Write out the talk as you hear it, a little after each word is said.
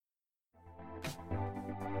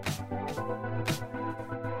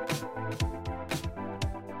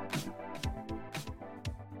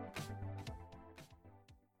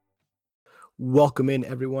Welcome in,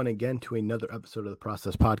 everyone, again to another episode of the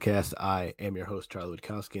Process Podcast. I am your host, Charlie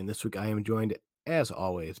Witkowski, and this week I am joined, as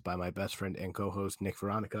always, by my best friend and co-host, Nick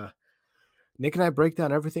Veronica. Nick and I break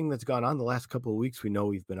down everything that's gone on the last couple of weeks. We know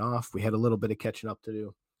we've been off. We had a little bit of catching up to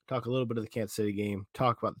do, talk a little bit of the Kansas City game,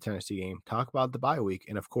 talk about the Tennessee game, talk about the bye week,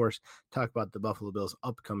 and, of course, talk about the Buffalo Bills'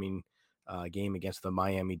 upcoming game against the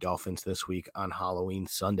Miami Dolphins this week on Halloween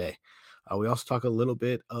Sunday. We also talk a little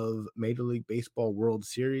bit of Major League Baseball World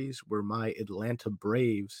Series, where my Atlanta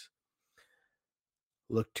Braves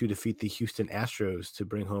look to defeat the Houston Astros to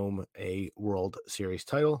bring home a World Series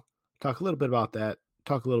title. Talk a little bit about that.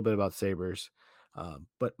 Talk a little bit about Sabres.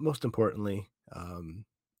 But most importantly,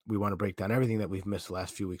 we want to break down everything that we've missed the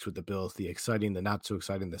last few weeks with the Bills, the exciting, the not so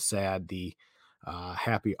exciting, the sad, the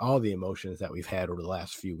happy, all the emotions that we've had over the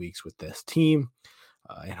last few weeks with this team.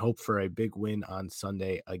 And hope for a big win on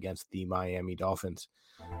Sunday against the Miami Dolphins.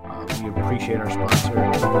 We appreciate our sponsor.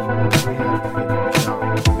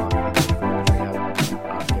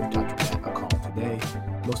 A call today.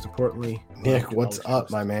 Most importantly, Nick, what's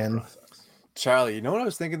up, my man? Charlie, you know what I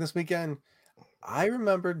was thinking this weekend? I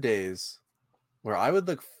remember days where I would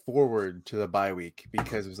look forward to the bye week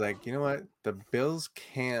because it was like, you know what? The Bills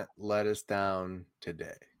can't let us down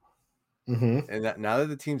today. Mm-hmm. And now that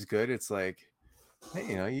the team's good, it's like,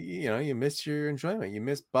 hey, you miss your enjoyment. You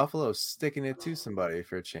miss Buffalo sticking it to somebody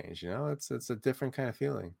for a change. It's a different kind of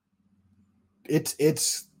feeling.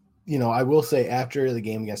 It's I will say after the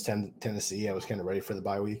game against Tennessee, I was kind of ready for the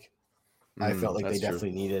bye week. I felt like they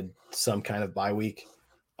definitely needed some kind of bye week.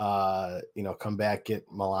 Come back, get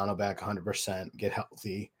Milano back 100%, get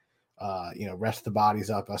healthy. Rest the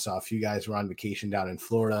bodies up. I saw a few guys were on vacation down in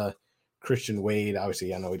Florida. Christian Wade,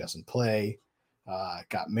 obviously, I know he doesn't play.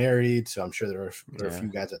 Got married, so I'm sure there were a few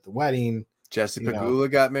guys at the wedding. Jesse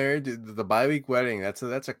Pagula got married. The bye week wedding. That's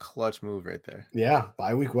a clutch move right there. Yeah,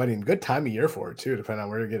 bye week wedding. Good time of year for it too, depending on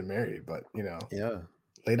where you're getting married. But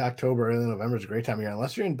late October, early November is a great time of year,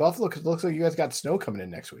 unless you're in Buffalo, because it looks like you guys got snow coming in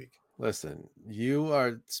next week. Listen, you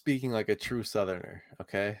are speaking like a true Southerner.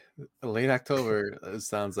 Okay, late October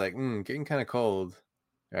sounds like getting kind of cold.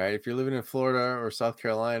 All right, if you're living in Florida or South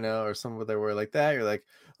Carolina or somewhere like that, you're like,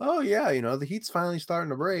 oh yeah, the heat's finally starting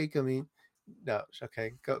to break. I mean, no,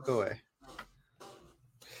 okay, go away.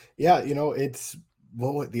 Yeah, it's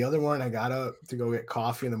the other one I got up to go get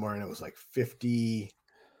coffee in the morning. It was like 52,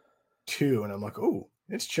 and I'm like, oh,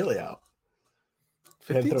 it's chilly out.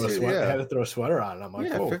 52, I had to throw a sweater on, and I'm like,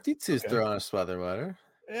 yeah, 52 is throw on a sweater.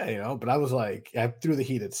 Yeah, but I was like, I threw the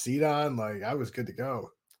heated seat on, like I was good to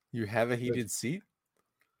go. You have a heated seat?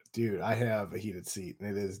 Dude, I have a heated seat,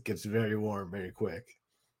 and it gets very warm very quick.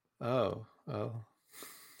 Oh.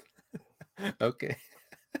 Okay.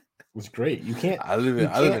 It was great. You can't. I live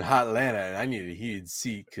in hot Atlanta, and I need a heated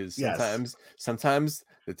seat because sometimes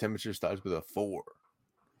the temperature starts with a 4.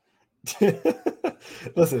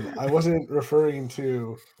 Listen, I wasn't referring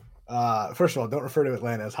to. First of all, don't refer to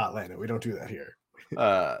Atlanta as hot Atlanta. We don't do that here.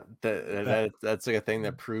 That's like a thing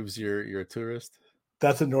that proves you're a tourist.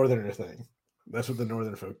 That's a northerner thing. That's what the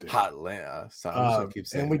northern folk do. Hot Atlanta.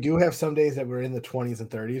 And we do have some days that we're in the 20s and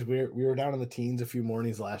 30s. We were down in the teens a few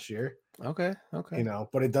mornings last year. Okay.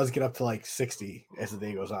 But it does get up to like 60 as the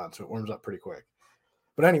day goes on, so it warms up pretty quick.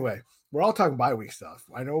 But anyway, we're all talking bye week stuff.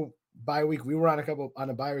 I know bye week. We were on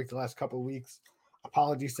a bye week the last couple of weeks.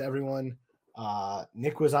 Apologies to everyone.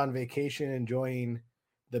 Nick was on vacation enjoying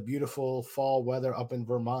the beautiful fall weather up in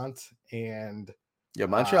Vermont, and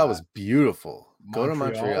Montreal was beautiful. Go to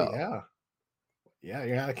Montreal. Yeah,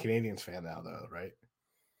 you're not a Canadiens fan now, though, right?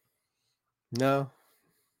 No.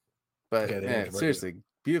 But, seriously,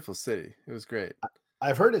 beautiful city. It was great.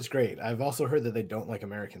 I've heard it's great. I've also heard that they don't like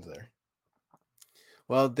Americans there.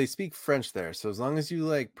 Well, they speak French there. So as long as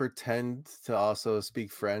you, pretend to also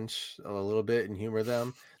speak French a little bit and humor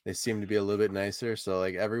them, they seem to be a little bit nicer. So,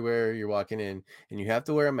 everywhere you're walking in, and you have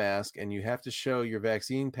to wear a mask, and you have to show your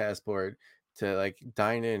vaccine passport to,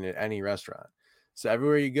 dine in at any restaurant. So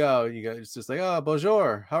everywhere you go, it's just like, oh,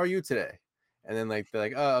 bonjour, how are you today? And then they're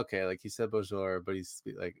like, oh, okay, he said bonjour, but he's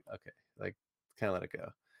like, okay, kind of let it go.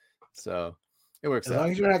 So it works out. As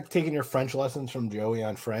long as you're not taking your French lessons from Joey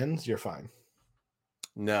on Friends, you're fine.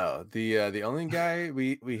 No, the only guy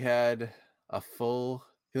we had the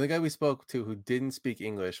only guy we spoke to who didn't speak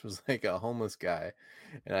English was a homeless guy,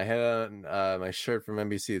 and I had on my shirt from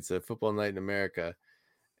NBC. It said "Football Night in America,"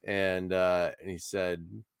 and he said,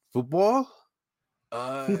 "Football."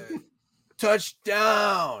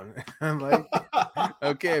 Touchdown. I'm like,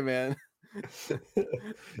 okay, man.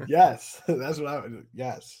 Yes, that's what I would do.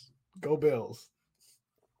 Yes, go Bills.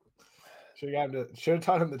 Should have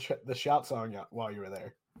taught him the shout song while you were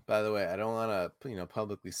there. By the way, I don't want to,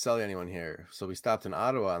 publicly sell anyone here. So we stopped in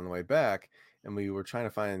Ottawa on the way back, and we were trying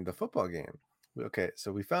to find the football game. Okay,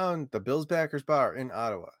 so we found the Bills Backers bar in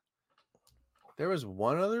Ottawa. There was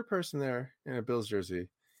one other person there in a Bills jersey,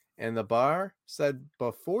 and the bar said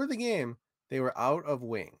before the game they were out of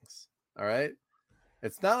wings. All right,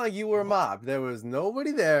 it's not like you were mobbed. There was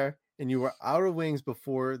nobody there, and you were out of wings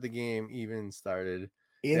before the game even started.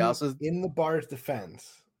 In the bar's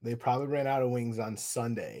defense, they probably ran out of wings on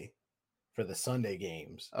Sunday for the Sunday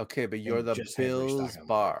games. Okay, but you're the Bills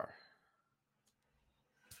bar.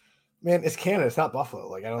 Man, it's Canada. It's not Buffalo.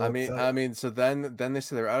 Like I mean, so then they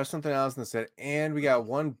said they're out of something else, and they said, and we got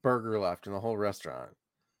one burger left in the whole restaurant.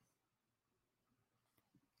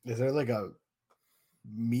 Is there like a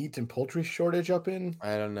meat and poultry shortage up in?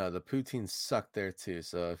 I don't know. The poutines suck there too.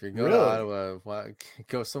 So if you're going to Ottawa,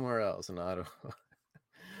 go somewhere else in Ottawa.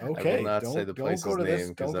 Okay, I will not say the place's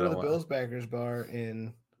name. Don't go to the Bills Backers bar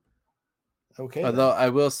in. Okay. Although I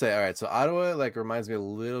will say, all right, so Ottawa reminds me a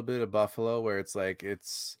little bit of Buffalo, where it's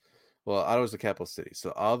Ottawa's the capital city,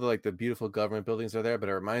 so all the beautiful government buildings are there, but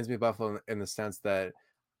it reminds me of Buffalo in the sense that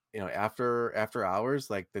after hours,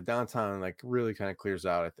 the downtown really kind of clears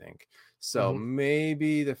out, I think. So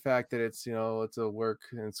maybe the fact that it's it's a work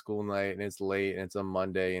and school night and it's late and it's a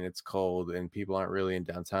Monday and it's cold and people aren't really in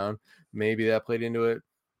downtown, maybe that played into it.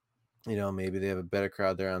 Maybe they have a better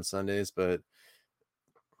crowd there on Sundays, but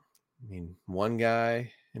I mean, one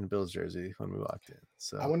guy in a Bills jersey when we walked in.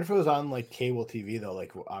 So I wonder if it was on cable TV though,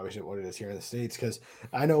 obviously what it is here in the States, because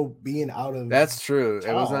I know being out of that's true.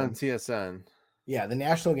 It was on TSN. Yeah, the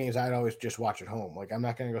national games I'd always just watch at home. I'm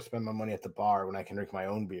not gonna go spend my money at the bar when I can drink my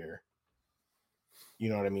own beer. You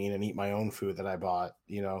know what I mean, and eat my own food that I bought.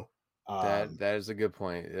 That is a good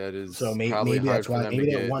point. That is so maybe that's why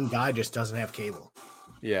that one guy just doesn't have cable.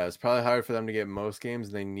 Yeah, it's probably hard for them to get most games,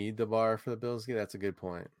 and they need the bar for the Bills game. That's a good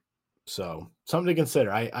point. So something to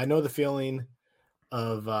consider. I know the feeling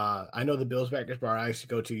of I know the Bills Backers bar I used to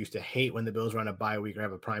go to used to hate when the Bills run a bye week or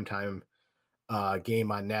have a primetime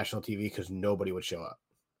game on national TV because nobody would show up.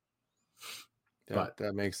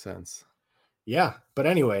 That makes sense. Yeah, but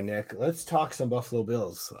anyway, Nick, let's talk some Buffalo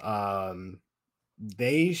Bills.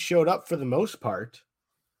 They showed up for the most part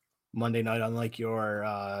Monday night, unlike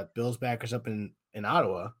your Bills Backers up in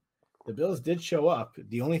Ottawa. The Bills did show up.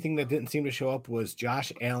 The only thing that didn't seem to show up was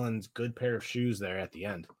Josh Allen's good pair of shoes there at the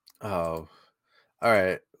end. Oh, all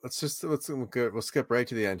right. We'll skip right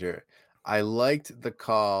to the end here. I liked the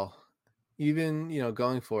call, even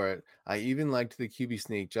going for it. I even liked the QB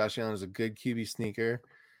sneak. Josh Allen is a good QB sneaker.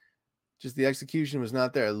 Just the execution was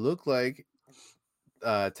not there. It looked like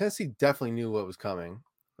Tennessee definitely knew what was coming.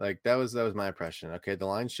 That was my impression. Okay, the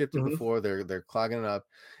line shifted before. They're clogging it up,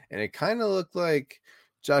 and it kind of looked like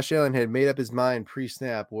Josh Allen had made up his mind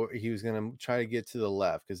pre-snap where he was going to try to get to the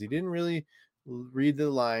left because he didn't really read the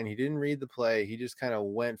line. He didn't read the play. He just kind of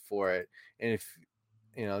went for it. And if,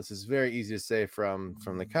 this is very easy to say from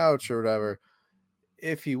the couch or whatever,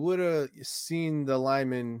 if he would have seen the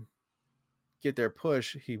lineman get their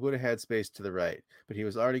push, he would have had space to the right. But he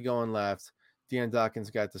was already going left. Deion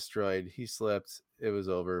Dawkins got destroyed. He slipped. It was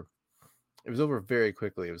over. It was over very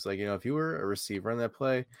quickly. It was if you were a receiver on that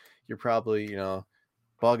play, you're probably,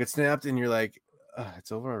 ball gets snapped and you're like,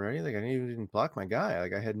 it's over already. I didn't even block my guy.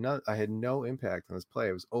 I had no impact on this play.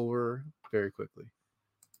 It was over very quickly.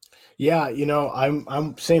 Yeah,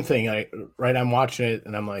 I'm same thing. I'm watching it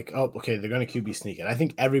and I'm like, oh, okay, they're going to QB sneak it. I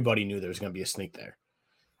think everybody knew there was going to be a sneak there.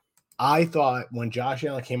 I thought when Josh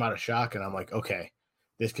Allen came out of shotgun, I'm like, okay,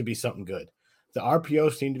 this could be something good. The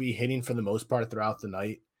RPOs seem to be hitting for the most part throughout the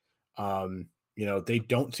night. They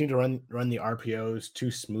don't seem to run the RPOs too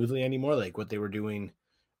smoothly anymore, like what they were doing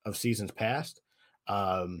of seasons past.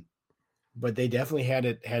 But they definitely had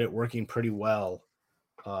it working pretty well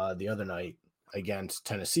the other night against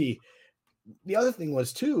Tennessee. The other thing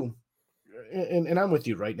was too, and I'm with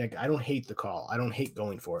you, right, Nick? I don't hate the call. I don't hate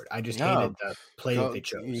going for it. I just hated the play that they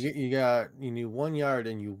chose. You need 1 yard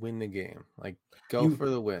and you win the game. Go for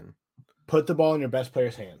the win. Put the ball in your best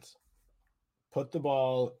player's hands. Put the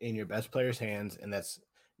ball in your best player's hands, and that's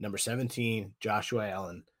number 17, Joshua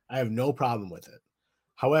Allen. I have no problem with it.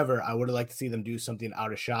 However, I would have liked to see them do something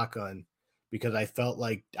out of shotgun because I felt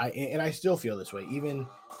like I still feel this way, even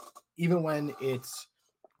when it's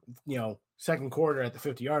second quarter at the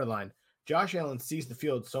 50-yard line. Josh Allen sees the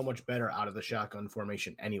field so much better out of the shotgun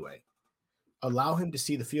formation anyway. Allow him to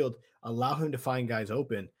see the field. Allow him to find guys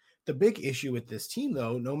open. The big issue with this team,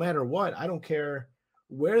 though, no matter what, I don't care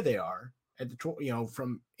where they are at the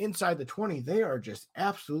from inside the 20, they are just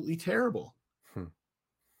absolutely terrible.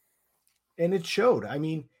 And it showed. I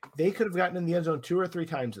mean, they could have gotten in the end zone 2 or 3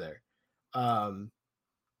 times there.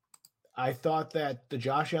 I thought that the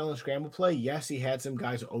Josh Allen scramble play, yes, he had some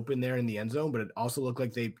guys open there in the end zone, but it also looked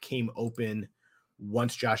like they came open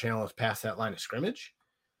once Josh Allen was past that line of scrimmage.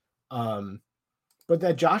 But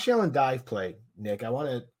that Josh Allen dive play, Nick, I want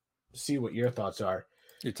to see what your thoughts are.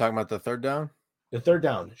 You're talking about the third down? The third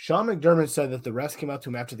down. Sean McDermott said that the refs came up to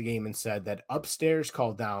him after the game and said that upstairs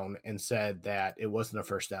called down and said that it wasn't a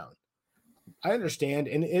first down. I understand,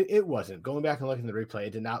 and it wasn't. Going back and looking at the replay, it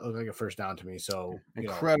did not look like a first down to me. So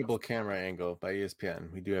incredible camera angle by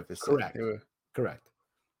ESPN. We do have to say. Correct.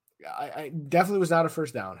 I definitely was not a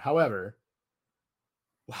first down. However,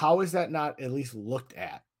 how is that not at least looked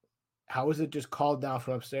at? How is it just called down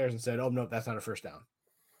from upstairs and said, "Oh no, that's not a first down"?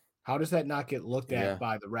 How does that not get looked at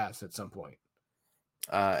by the refs at some point?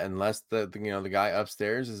 Unless the guy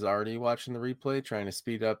upstairs is already watching the replay, trying to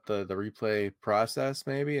speed up the replay process,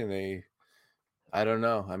 maybe, and I don't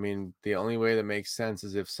know. I mean, the only way that makes sense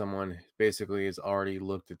is if someone basically has already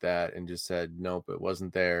looked at that and just said, nope, it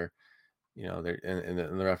wasn't there. And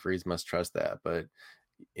the referees must trust that. But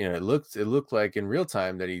it looked like in real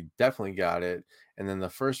time that he definitely got it. And then the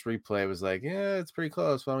first replay was like, yeah, it's pretty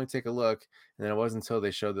close. Why don't we take a look? And then it wasn't until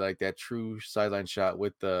they showed like that true sideline shot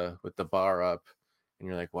with the bar up, and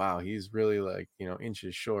you're like, wow, he's really like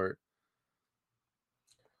inches short.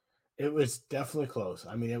 It was definitely close.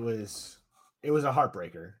 I mean, it was a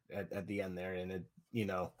heartbreaker at the end there, and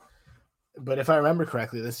But if I remember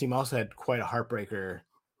correctly, this team also had quite a heartbreaker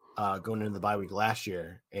going into the bye week last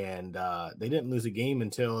year, and they didn't lose a game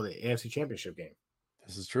until the AFC Championship game.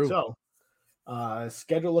 This is true. So,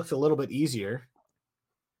 schedule looks a little bit easier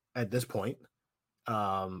at this point.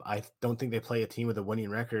 I don't think they play a team with a winning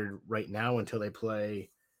record right now until they play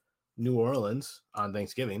New Orleans on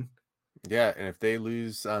Thanksgiving. Yeah, and if they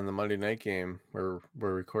lose on the Monday night game, we're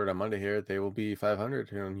recorded on Monday here, they will be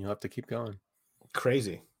 500, and you'll have to keep going.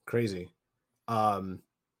 Crazy. My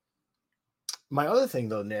other thing,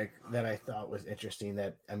 though, Nick, that I thought was interesting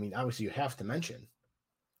that, I mean, obviously you have to mention,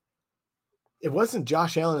 it wasn't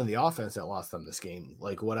Josh Allen in the offense that lost them this game,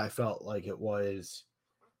 like what I felt like it was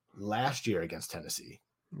last year against Tennessee.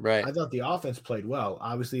 Right. I thought the offense played well,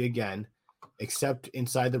 obviously, again, except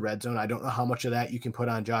inside the red zone. I don't know how much of that you can put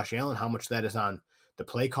on Josh Allen, how much that is on the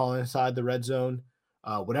play call inside the red zone,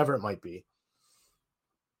 whatever it might be.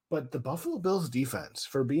 But the Buffalo Bills defense,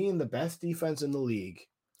 for being the best defense in the league,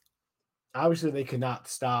 obviously they could not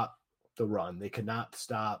stop the run. They could not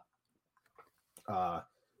stop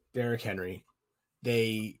Derrick Henry.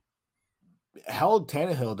 They held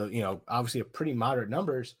Tannehill to, obviously a pretty moderate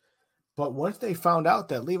numbers. But once they found out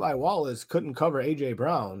that Levi Wallace couldn't cover A.J.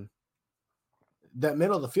 Brown, that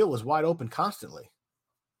middle of the field was wide open constantly.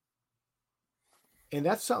 And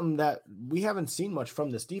that's something that we haven't seen much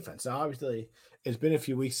from this defense. Now, obviously, it's been a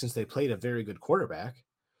few weeks since they played a very good quarterback.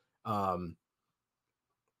 I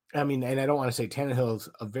mean, and I don't want to say Tannehill's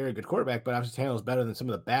a very good quarterback, but obviously Tannehill's better than some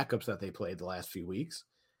of the backups that they played the last few weeks.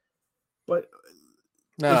 But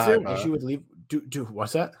is there an issue with leave? Do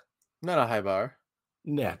what's that? Not a high bar.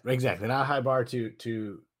 Yeah, exactly. Not a high bar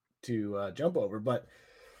to jump over. But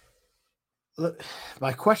look,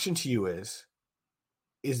 my question to you is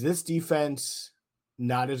this defense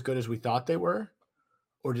not as good as we thought they were?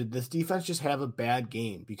 Or did this defense just have a bad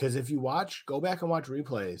game? Because if you go back and watch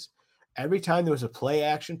replays, every time there was a play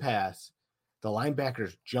action pass, the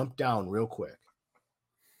linebackers jumped down real quick.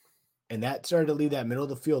 And that started to leave that middle of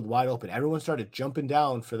the field wide open. Everyone started jumping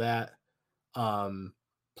down for that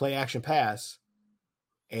play action pass.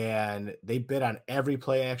 And they bid on every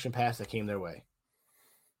play action pass that came their way.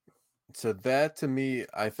 So that, to me,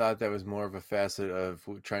 I thought that was more of a facet of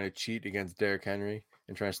trying to cheat against Derrick Henry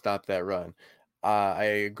and trying to stop that run. I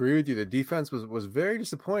agree with you. The defense was very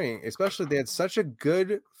disappointing, especially they had such a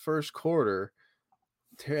good first quarter.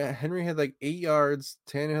 Henry had like 8 yards.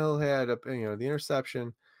 Tannehill had the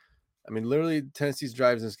interception. I mean, literally Tennessee's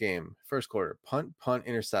drives in this game, first quarter, punt,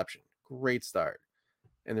 interception. Great start.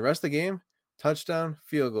 And the rest of the game, touchdown,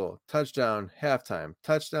 field goal, touchdown, halftime,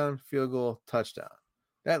 touchdown, field goal, touchdown.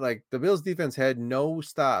 That, like, the Bills defense had no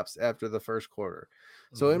stops after the first quarter.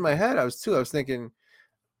 So in my head, I was thinking,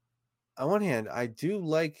 on one hand, I do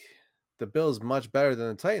like the Bills much better than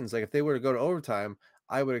the Titans. Like, if they were to go to overtime,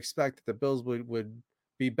 I would expect that the Bills would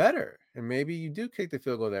be better. And maybe you do kick the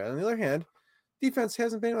field goal there. On the other hand, defense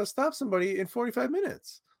hasn't been able to stop somebody in 45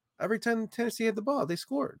 minutes. Every time Tennessee had the ball, they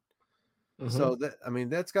scored. So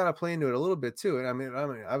that's got to play into it a little bit too. And I mean,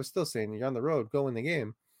 I was still saying, you're on the road, go win the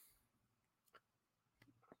game.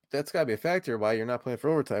 That's got to be a factor why you're not playing for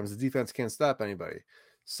overtime, is the defense can't stop anybody.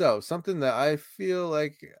 So something that I feel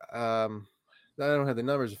like, I don't have the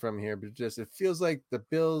numbers from here, but just it feels like the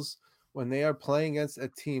Bills, when they are playing against a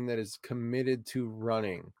team that is committed to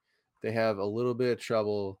running, they have a little bit of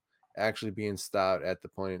trouble actually being stout at the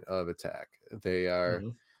point of attack. They are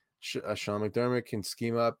Sean McDermott can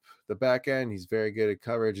scheme up the back end. He's very good at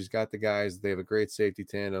coverage. He's got the guys. They have a great safety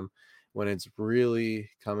tandem. When it's really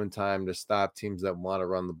coming time to stop teams that want to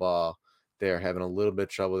run the ball, they're having a little bit of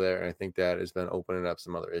trouble there. And I think that has been opening up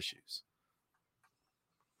some other issues.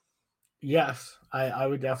 Yes, I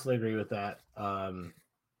would definitely agree with that.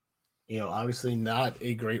 Obviously not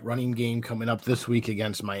a great running game coming up this week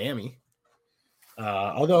against Miami.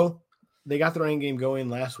 Although they got the running game going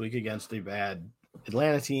last week against a bad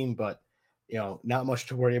Atlanta team, but not much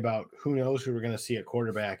to worry about. Who knows who we're going to see at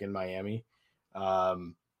quarterback in Miami?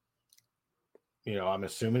 I'm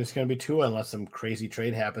assuming it's going to be Tua unless some crazy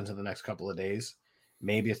trade happens in the next couple of days.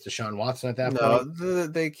 Maybe it's Deshaun Watson at that point. No,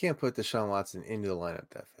 they can't put Deshaun Watson into the lineup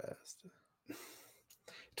that fast.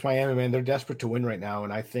 It's Miami, man. They're desperate to win right now,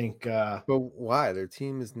 and I think. But why? Their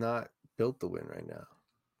team is not built to win right now.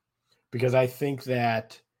 Because I think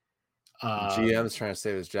that GM is trying to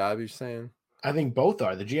save his job. You're saying? I think both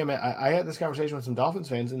are. The GM. I had this conversation with some Dolphins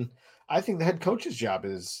fans, and I think the head coach's job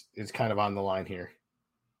is kind of on the line here.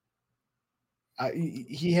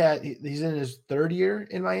 He's in his third year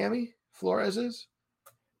in Miami. Flores is,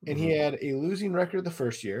 and he had a losing record the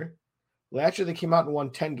first year. Last year they came out and won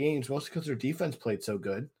 10 games, mostly because their defense played so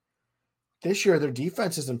good. This year their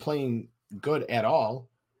defense isn't playing good at all,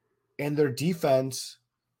 and their defense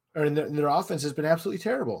or their offense has been absolutely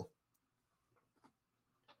terrible.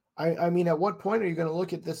 I mean, at what point are you going to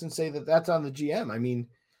look at this and say that that's on the GM? I mean,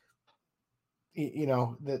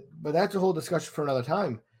 but that's a whole discussion for another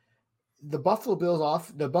time. The Buffalo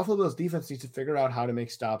Bills defense needs to figure out how to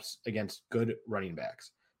make stops against good running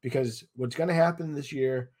backs, because what's going to happen this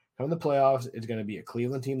year come the playoffs is going to be a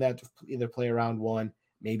Cleveland team that either play around one,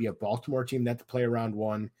 maybe a Baltimore team that to play around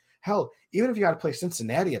one. Hell, even if you got to play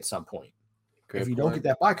Cincinnati at some point, if you don't get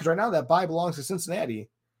that bye, because right now that bye belongs to Cincinnati.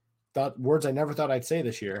 Words I never thought I'd say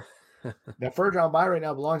this year. That third round bye right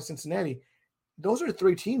now belongs to Cincinnati. Those are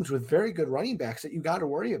three teams with very good running backs that you got to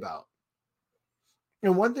worry about.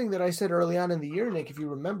 And one thing that I said early on in the year, Nick, if you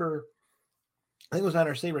remember, I think it was on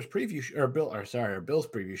our Sabres preview our Bills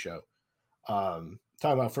preview show. Talking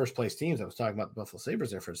about first place teams. I was talking about the Buffalo Sabres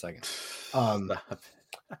there for a second.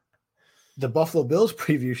 The Buffalo Bills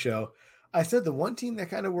preview show. I said the one team that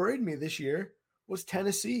kind of worried me this year was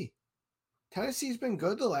Tennessee. Tennessee's been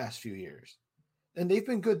good the last few years, and they've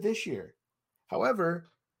been good this year. However,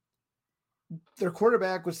 their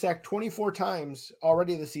quarterback was sacked 24 times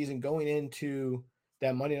already this season going into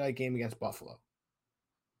that Monday night game against Buffalo.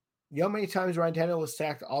 You know how many times Ryan Tannehill was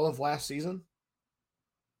sacked all of last season?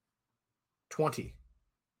 20.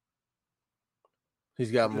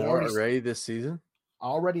 He's got more already this season?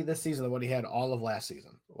 Already this season than what he had all of last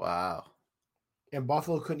season. Wow. And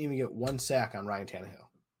Buffalo couldn't even get one sack on Ryan Tannehill.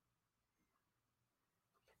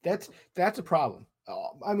 That's a problem.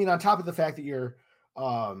 I mean, on top of the fact that you're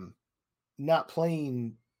not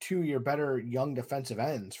playing two of your better young defensive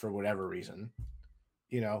ends for whatever reason,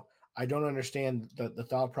 I don't understand the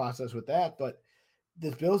thought process with that. But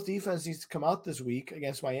the Bills defense needs to come out this week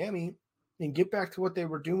against Miami and get back to what they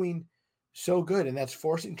were doing so good, and that's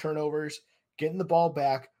forcing turnovers, getting the ball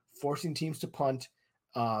back, forcing teams to punt,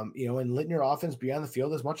 and letting your offense be on the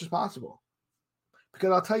field as much as possible.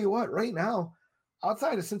 Because I'll tell you what, right now,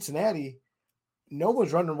 outside of Cincinnati, no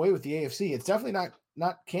one's running away with the AFC. It's definitely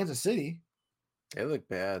not Kansas City. They look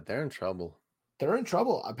bad. They're in trouble. They're in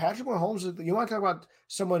trouble. Patrick Mahomes, you want to talk about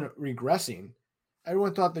someone regressing.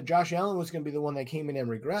 Everyone thought that Josh Allen was going to be the one that came in and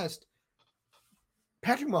regressed.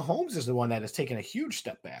 Patrick Mahomes is the one that has taken a huge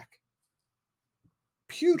step back.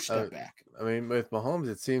 Huge step back. I mean, with Mahomes,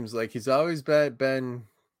 it seems like he's always been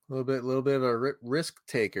a little bit of a risk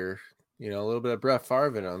taker, a little bit of Brett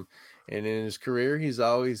Favre in him. And in his career, he's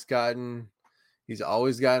always gotten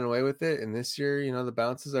away with it. And this year, the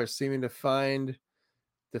bounces are seeming to find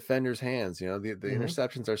defenders' hands. The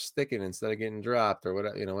interceptions are sticking instead of getting dropped or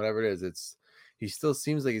whatever it is. He still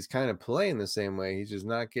seems like he's kind of playing the same way. He's just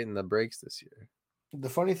not getting the breaks this year. The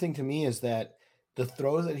funny thing to me is that the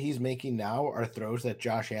throws that he's making now are throws that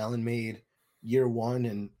Josh Allen made year one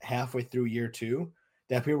and halfway through year two,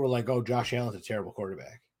 that people were like, oh, Josh Allen's a terrible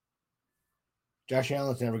quarterback. Josh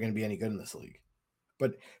Allen's never going to be any good in this league.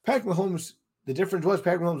 But Patrick Mahomes, the difference was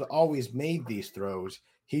Patrick Mahomes always made these throws.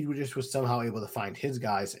 He just was somehow able to find his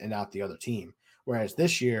guys and not the other team. Whereas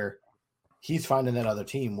this year, he's finding that other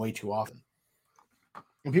team way too often.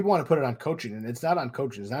 And people want to put it on coaching, and it's not on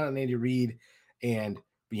coaching. It's not on Andy Reid and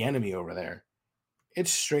Bieniemy over there.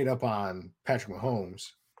 It's straight up on Patrick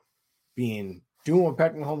Mahomes doing what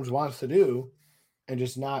Patrick Mahomes wants to do and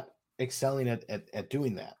just not excelling at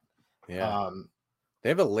doing that. Yeah. They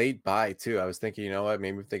have a late bye too. I was thinking, you know what?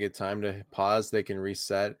 Maybe if they get time to pause, they can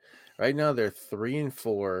reset. Right now, they're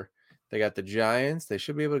 3-4. They got the Giants. They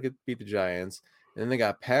should be able to beat the Giants. And then they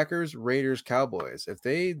got Packers, Raiders, Cowboys. If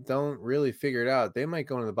they don't really figure it out, they might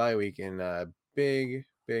go into the bye week in a big,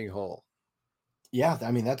 big hole. Yeah,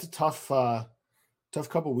 I mean that's a tough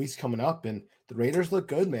couple weeks coming up, and the Raiders look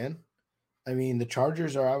good, man. I mean, the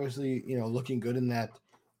Chargers are obviously looking good in that.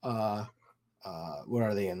 What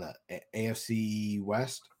are they in the AFC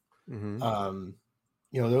West? Mm-hmm.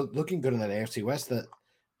 They're looking good in that AFC West.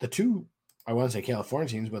 The two, I want to say California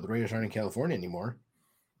teams, but the Raiders aren't in California anymore.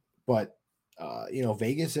 But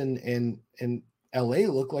Vegas and LA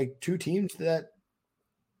look like two teams that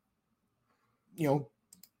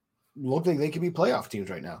look like they could be playoff teams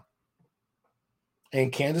right now.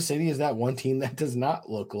 And Kansas City is that one team that does not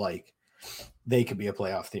look like they could be a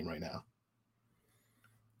playoff team right now.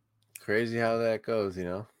 Crazy how that goes,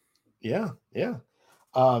 Yeah.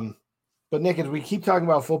 But Nick, as we keep talking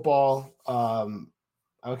about football,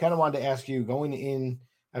 I kind of wanted to ask you going in.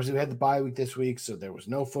 Obviously, we had the bye week this week, so there was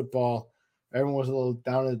no football. Everyone was a little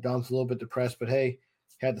down in the dumps, a little bit depressed. But hey,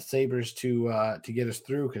 had the Sabres to get us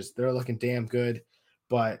through because they're looking damn good.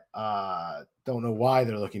 But don't know why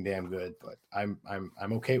they're looking damn good. But I'm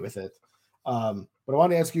okay with it. But I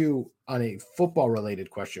want to ask you on a football related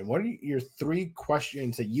question. What are your 3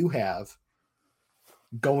 questions that you have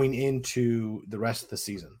going into the rest of the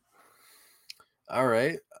season? All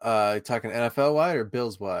right. Talking NFL wide or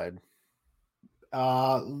Bills wide?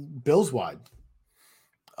 Bills wide.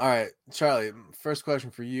 All right, Charlie, first question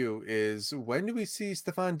for you is, when do we see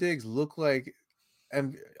Stefon Diggs look like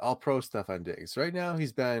all-pro Stefon Diggs? Right now,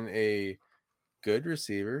 he's been a good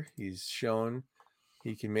receiver. He's shown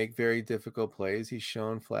he can make very difficult plays. He's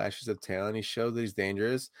shown flashes of talent. He showed that he's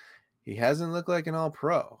dangerous. He hasn't looked like an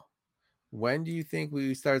all-pro. When do you think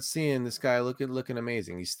we start seeing this guy looking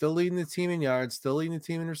amazing? He's still leading the team in yards, still leading the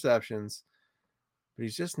team in receptions, but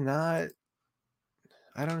he's just not.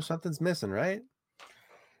 I don't know. Something's missing, right?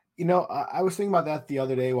 I was thinking about that the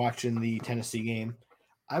other day watching the Tennessee game.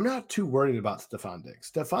 I'm not too worried about Stefon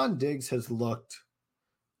Diggs. Stefon Diggs has looked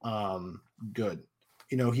good.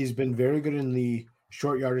 He's been very good in the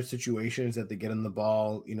short yardage situations that they get him the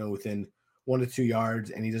ball, within 1 to 2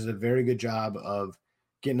 yards, and he does a very good job of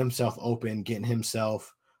getting himself open, getting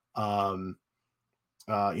himself, past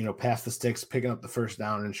the sticks, picking up the first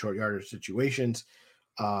down in short yardage situations,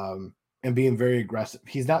 and being very aggressive.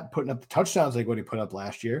 He's not putting up the touchdowns like what he put up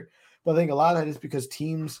last year, but I think a lot of that is because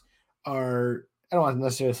teams are, I don't want to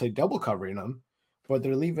necessarily say double covering him, but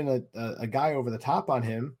they're leaving a guy over the top on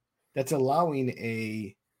him that's allowing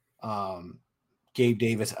a Gabe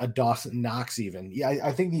Davis, a Dawson Knox even. Yeah,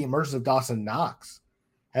 I think the emergence of Dawson Knox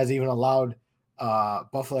has even allowed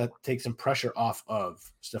Buffalo to take some pressure off of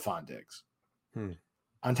Stefon Diggs.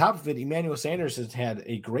 On top of it, Emmanuel Sanders has had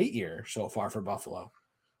a great year so far for Buffalo.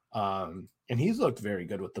 And he's looked very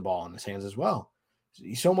good with the ball in his hands as well.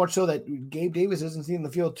 So much so that Gabe Davis isn't seeing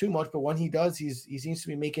the field too much, but when he does, he seems to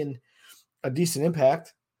be making a decent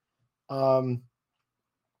impact. But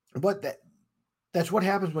that's what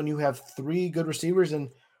happens when you have 3 good receivers and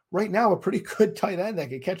right now a pretty good tight end that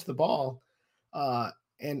can catch the ball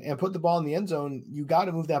and put the ball in the end zone. You got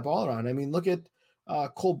to move that ball around. I mean, look at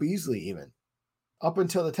Cole Beasley even. Up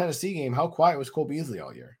until the Tennessee game, how quiet was Cole Beasley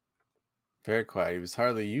all year? Very quiet. He was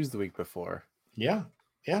hardly used the week before. Yeah.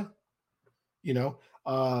 I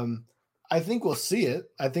think we'll see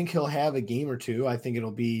it. I think he'll have a game or two. I think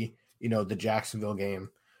it'll be, the Jacksonville game,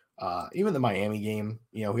 even the Miami game.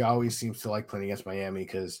 He always seems to like playing against Miami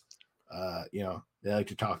because, they like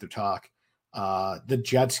to talk their talk. The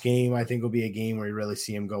Jets game, I think, will be a game where you really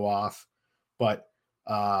see him go off. But,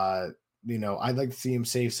 I'd like to see him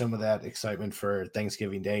save some of that excitement for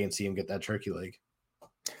Thanksgiving Day and see him get that turkey leg.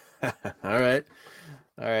 All right.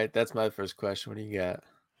 That's my first question. What do you got?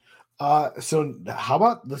 So how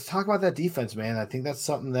about, let's talk about that defense, man. I think that's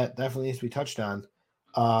something that definitely needs to be touched on.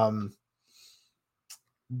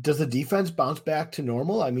 Does the defense bounce back to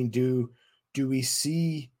normal? I mean, do we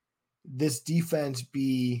see this defense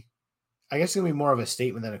be, I guess it's going to be more of a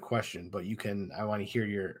statement than a question, but I want to hear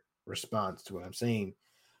your response to what I'm saying.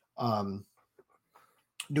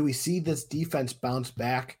 Do we see this defense bounce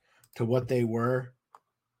back to what they were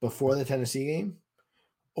before the Tennessee game?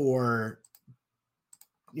 Or,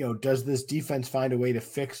 does this defense find a way to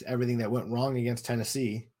fix everything that went wrong against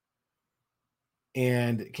Tennessee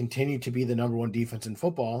and continue to be the number 1 defense in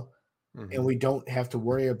football? Mm-hmm. And we don't have to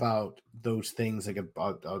worry about those things like a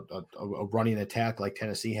running attack like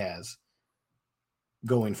Tennessee has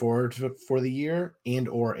going forward for the year and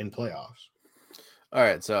or in playoffs. All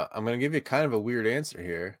right, so I'm going to give you kind of a weird answer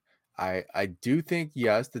here. I do think,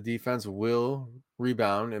 yes, the defense will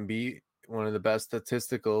rebound and be one of the best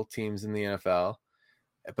statistical teams in the NFL.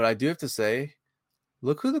 But I do have to say,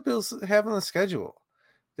 look who the Bills have on the schedule.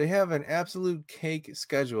 They have an absolute cake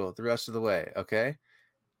schedule the rest of the way, okay?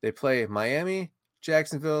 They play Miami,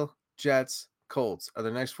 Jacksonville, Jets, Colts are the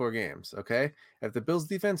next 4 games, okay? If the Bills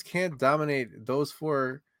defense can't dominate those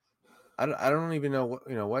 4, I don't even know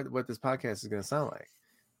what this podcast is going to sound like.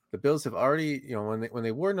 The Bills have already, when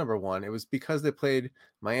they were number 1, it was because they played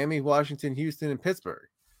Miami, Washington, Houston, and Pittsburgh,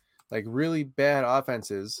 like really bad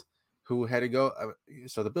offenses who had to go.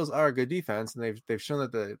 So the Bills are a good defense, and they've shown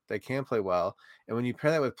that they can play well. And when you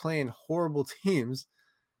pair that with playing horrible teams,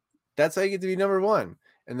 that's how you get to be number 1.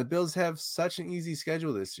 And the Bills have such an easy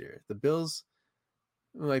schedule this year. The Bills,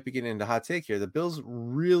 we might be getting into hot take here. The Bills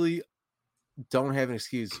really don't have an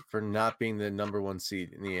excuse for not being the number 1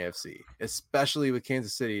 seed in the AFC, especially with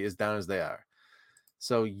Kansas City as down as they are.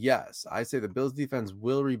 So yes, I say the Bills defense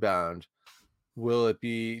will rebound. Will it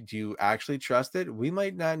be, do you actually trust it? We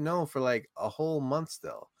might not know for like a whole month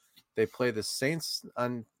still. They play the Saints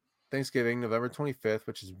on Thanksgiving, November 25th,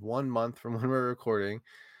 which is 1 month from when we're recording.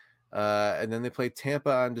 And then they play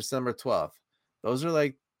Tampa on December 12th. Those are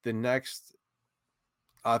like the next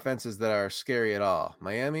offenses that are scary at all.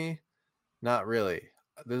 Miami, not really.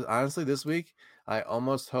 Honestly, this week, I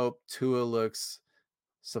almost hope Tua looks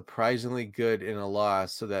surprisingly good in a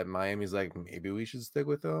loss so that Miami's like, maybe we should stick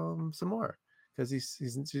with him some more because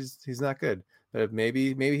he's not good. But if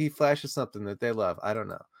maybe he flashes something that they love. I don't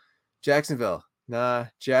know. Jacksonville, nah.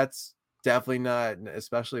 Jets, definitely not,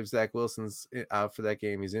 especially if Zach Wilson's out for that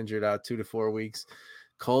game. He's injured out 2 to 4 weeks.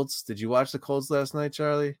 Colts, did you watch the Colts last night,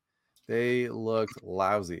 Charlie? They looked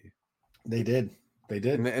lousy. They did.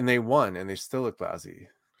 And they won, and they still look lousy.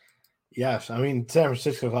 Yes. I mean, San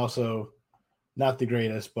Francisco is also not the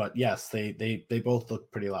greatest, but yes, they both look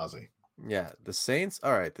pretty lousy. Yeah, the Saints,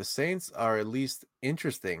 all right. The Saints are at least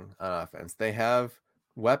interesting on offense. They have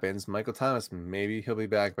weapons. Michael Thomas, maybe he'll be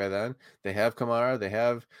back by then. They have Kamara. They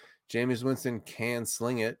have Jameis Winston can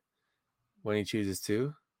sling it when he chooses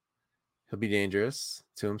to. He'll be dangerous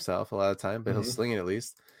to himself a lot of time, but he'll sling it at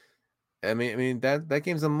least. I mean that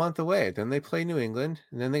game's a month away. Then they play New England,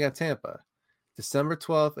 and then they got Tampa. December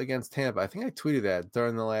 12th against Tampa. I think I tweeted that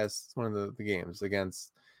during the last one of the games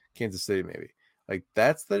against Kansas City, maybe. Like,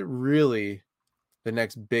 that's really the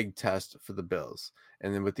next big test for the Bills.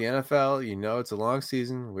 And then with the NFL, it's a long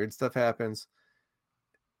season. Weird stuff happens.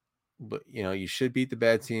 But, you should beat the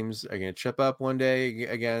bad teams. Are you going to trip up one day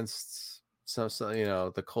against some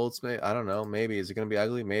the Colts? I don't know. Maybe. Is it going to be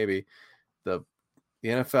ugly? Maybe. The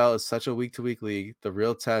NFL is such a week-to-week league. The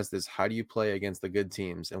real test is how do you play against the good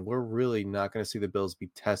teams? And we're really not going to see the Bills be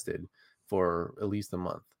tested for at least a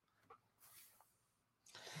month.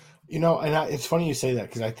 And it's funny you say that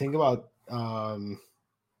because I think about the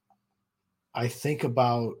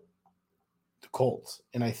Colts,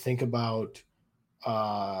 and I think about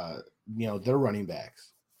their running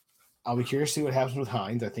backs. I'll be curious to see what happens with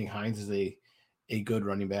Hines. I think Hines is a good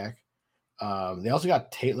running back. They also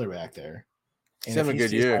got Taylor back there. He's having a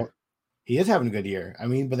good year. He is having a good year. I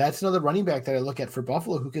mean, but that's another running back that I look at for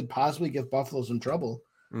Buffalo who could possibly give Buffalo some trouble.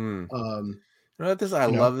 I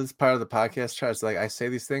love this part of the podcast, Charles. Like, I say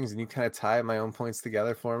these things and you kind of tie my own points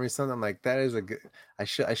together for me. Something I'm like, that is a good. I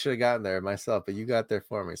should have gotten there myself, but you got there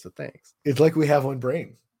for me. So thanks. It's like we have one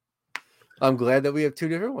brain. I'm glad that we have 2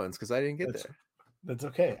 different ones because I didn't get there. That's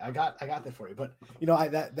okay. I got that for you. But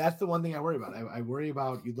that's the one thing I worry about. I worry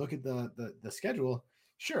about, you look at the schedule.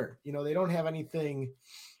 Sure, they don't have anything,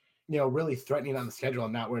 really threatening on the schedule.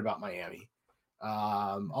 I'm not worried about Miami.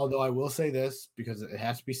 Although I will say this, because it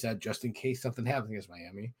has to be said, just in case something happens against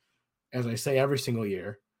Miami, as I say every single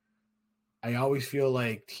year, I always feel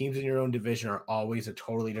like teams in your own division are always a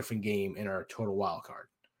totally different game and are a total wild card.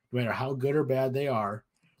 No matter how good or bad they are,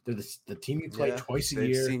 they're the team you play twice a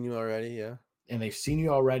year. They've seen you already, yeah. And they've seen you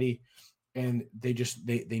already, and they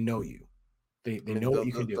know you. They know what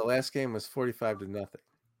you can do. The last game was 45-0.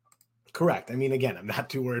 Correct. I mean, again, I'm not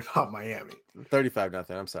too worried about Miami.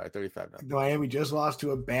 35-0. I'm sorry, 35-0. Miami just lost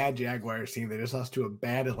to a bad Jaguars team. They just lost to a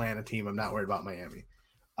bad Atlanta team. I'm not worried about Miami.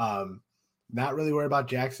 Not really worried about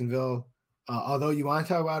Jacksonville. Although you want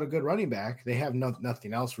to talk about a good running back, they have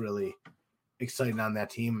nothing else really exciting on that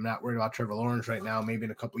team. I'm not worried about Trevor Lawrence right now, maybe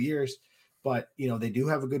in a couple years. But, they do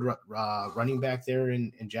have a good running back there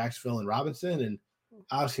in Jacksonville and Robinson. And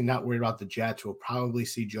obviously not worried about the Jets. We'll probably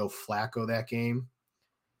see Joe Flacco that game.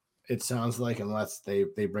 It sounds like, unless they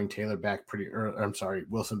bring Taylor back pretty early. I'm sorry,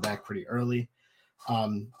 Wilson back pretty early.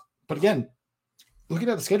 But again, looking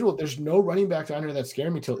at the schedule, there's no running backs on here that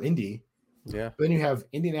scare me till Indy. Yeah. But then you have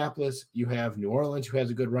Indianapolis, you have New Orleans, who has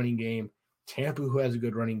a good running game, Tampa, who has a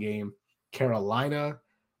good running game, Carolina,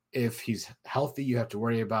 if he's healthy, you have to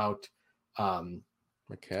worry about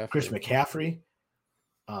Chris McCaffrey.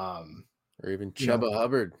 Or even Chuba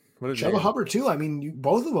Hubbard. Chuba Hubbard, too. I mean,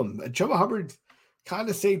 both of them. Chuba Hubbard kind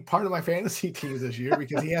of saved part of my fantasy teams this year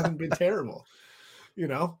because he hasn't been terrible. He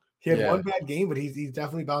had one bad game, but he's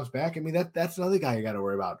definitely bounced back. I mean, that's another guy you got to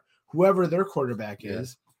worry about. Whoever their quarterback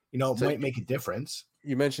is, might make a difference.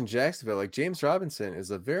 You mentioned Jacksonville. Like, James Robinson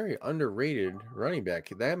is a very underrated running back.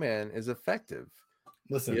 That man is effective.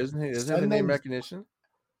 Listen, he doesn't have the name recognition.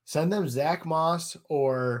 Send them Zach Moss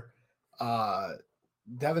or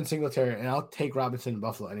Devin Singletary, and I'll take Robinson and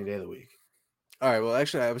Buffalo any day of the week. All right. Well,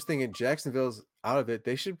 actually, I was thinking Jacksonville's out of it.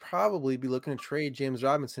 They should probably be looking to trade James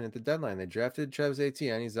Robinson at the deadline. They drafted Travis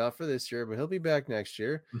Etienne. He's out for this year, but he'll be back next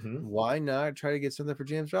year. Mm-hmm. Why not try to get something for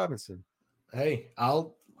James Robinson? Hey,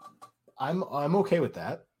 I'm okay with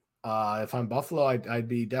that. If I'm Buffalo, I'd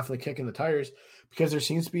be definitely kicking the tires because there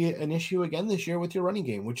seems to be an issue again this year with your running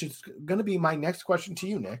game, which is going to be my next question to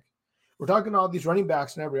you, Nick. We're talking all these running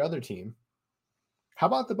backs and every other team. How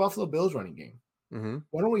about the Buffalo Bills running game? Mm-hmm.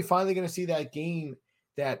 When are we finally going to see that game,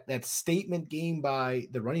 that statement game by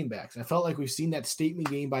the running backs? I felt like we've seen that statement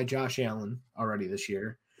game by Josh Allen already this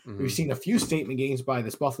year. Mm-hmm. We've seen a few statement games by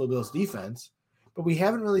this Buffalo Bills defense, but we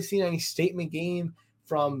haven't really seen any statement game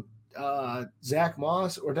from Zach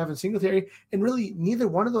Moss or Devin Singletary, and really neither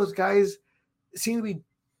one of those guys seem to be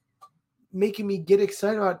making me get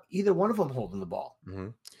excited about either one of them holding the ball. Mm-hmm.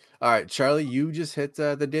 All right, Charlie, you just hit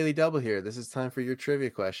the daily double here. This is time for your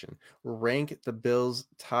trivia question. Rank the Bills'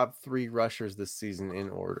 top 3 rushers this season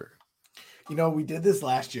in order. We did this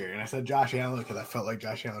last year, and I said Josh Allen because I felt like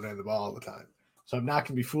Josh Allen ran the ball all the time. So I'm not going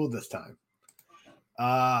to be fooled this time.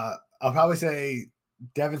 I'll probably say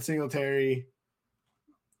Devin Singletary,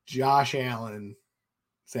 Josh Allen,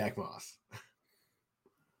 Zach Moss.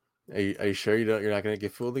 Are you sure you're not going to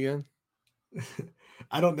get fooled again?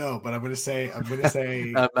 I don't know, but I'm going to say I'm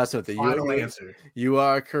messing with you. Final answer. You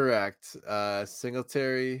are correct.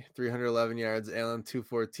 Singletary 311 yards, Allen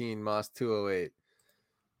 214, Moss 208.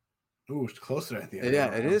 Ooh, it's closer at the end.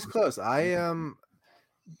 Yeah, it is close. I am,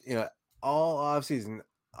 all offseason,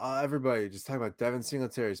 everybody just talking about Devin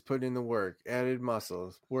Singletary's putting in the work, added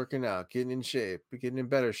muscles, working out, getting in shape, getting in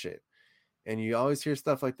better shape. And you always hear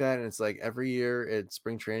stuff like that. And it's like every year at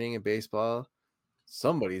spring training in baseball,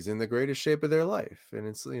 somebody's in the greatest shape of their life. And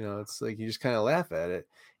it's, it's like you just kind of laugh at it.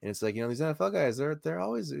 And it's like, these NFL guys, they're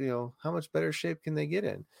always, how much better shape can they get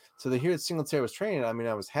in? So to hear that Singletary was training, I mean,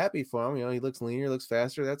 I was happy for him. He looks leaner, looks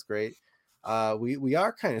faster. That's great. We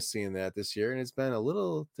are kind of seeing that this year, and it's been a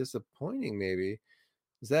little disappointing maybe.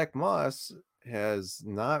 Zach Moss has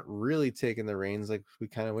not really taken the reins like we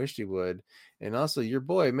kind of wished he would. And also your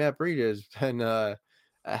boy, Matt Breida, has been a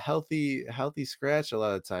healthy scratch a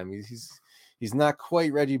lot of the time. He's not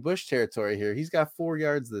quite Reggie Bush territory here. He's got 4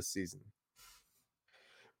 yards this season.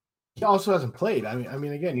 He also hasn't played. I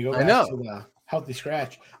mean, again, you go back to the healthy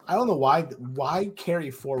scratch. I don't know why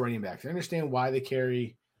carry 4 running backs. I understand why they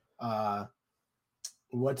carry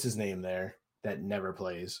what's his name there that never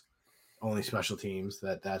plays, only special teams.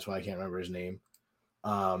 That's why I can't remember his name.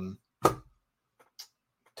 Tywan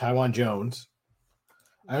Jones.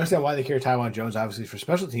 I understand why they carry Tywan Jones, obviously for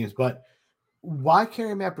special teams, but why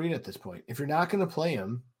carry Matt Breida at this point? If you're not going to play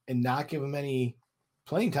him and not give him any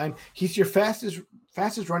playing time, he's your fastest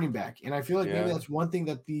running back. And I feel like maybe that's one thing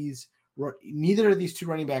that neither of these 2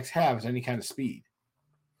 running backs have is any kind of speed.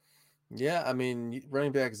 Yeah, I mean,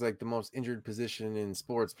 running back is like the most injured position in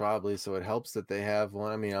sports probably, so it helps that they have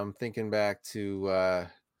one. I mean, I'm thinking back to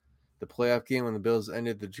the playoff game when the Bills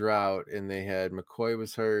ended the drought and they had McCoy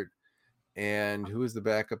was hurt, and who was the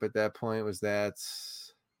backup at that point? Was that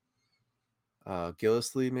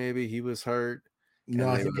Gillislee maybe? He was hurt. No,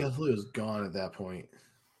 I think Gillislee was gone at that point.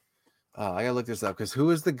 I gotta look this up because who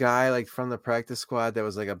was the guy like from the practice squad that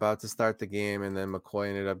was like about to start the game and then McCoy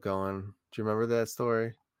ended up going? Do you remember that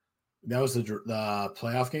story? That was the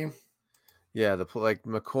playoff game? Yeah,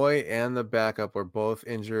 McCoy and the backup were both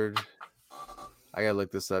injured. I gotta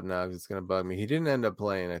look this up now because it's gonna bug me. He didn't end up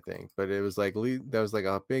playing, I think, but it was like that was like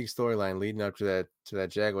a big storyline leading up to that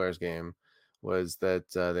Jaguars game was that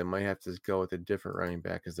they might have to go with a different running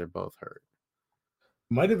back because they're both hurt.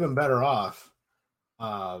 Might have been better off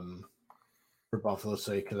for Buffalo's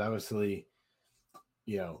sake because obviously,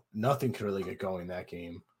 nothing could really get going that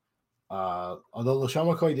game. Although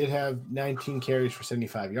LaShawn McCoy did have 19 carries for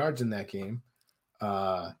 75 yards in that game.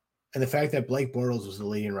 And the fact that Blake Bortles was the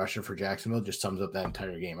leading rusher for Jacksonville just sums up that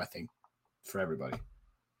entire game, I think, for everybody.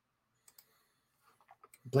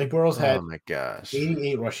 Blake Bortles had oh my gosh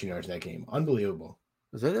 88 rushing yards that game. Unbelievable.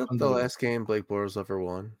 Was that the last game Blake Bortles ever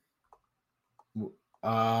won?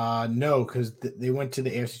 No, because they went to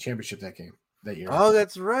the AFC Championship that year. Oh,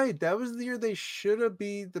 that's right. That was the year they should have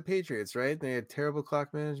beat the Patriots, right? They had terrible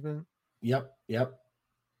clock management. Yep.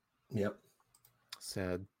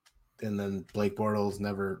 Sad. And then Blake Bortles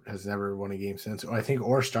has never won a game since,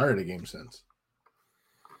 or started a game since.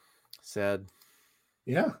 Sad.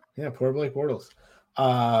 Yeah, poor Blake Bortles.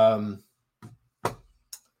 But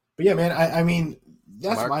yeah, man, I mean,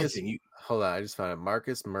 that's my thing. Hold on, I just found it.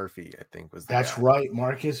 Marcus Murphy, I think, was the That's guy. right,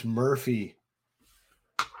 Marcus Murphy.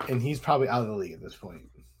 And he's probably out of the league at this point.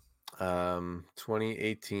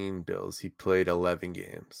 2018 Bills. He played 11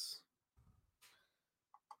 games.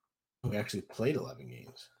 We actually played 11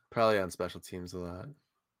 games. Probably on special teams a lot.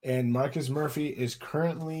 And Marcus Murphy is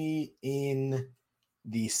currently in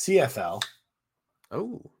the CFL.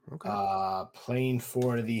 Oh, okay. Playing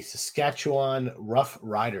for the Saskatchewan Rough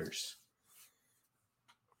Riders.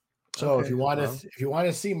 So if you want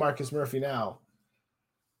to see Marcus Murphy now,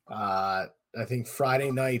 I think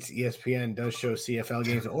Friday nights ESPN does show CFL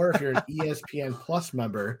games, or if you're an ESPN Plus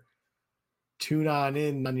member, tune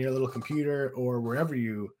in on your little computer or wherever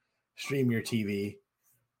you stream your TV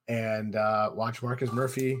and watch Marcus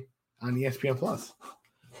Murphy on ESPN Plus.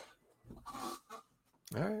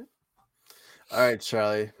 All right,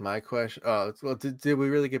 Charlie. My question. Oh, well, did we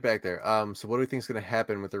really get back there? So what do we think is going to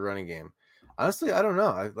happen with the running game? Honestly, I don't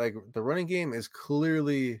know. The running game is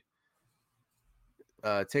clearly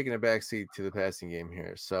taking a backseat to the passing game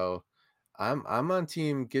here. So I'm on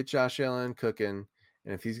team get Josh Allen cooking,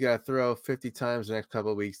 and if he's got to throw 50 times the next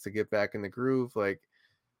couple of weeks to get back in the groove, like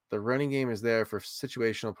the running game is there for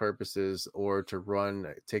situational purposes or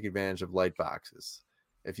to take advantage of light boxes.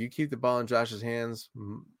 If you keep the ball in Josh's hands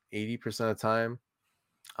 80% of the time,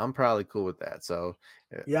 I'm probably cool with that. So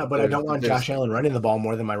yeah, but I don't want Josh Allen running the ball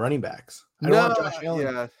more than my running backs. I don't want Josh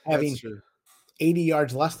Allen having 80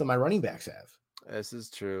 yards less than my running backs have. This is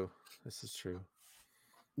true.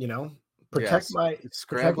 You know, protect my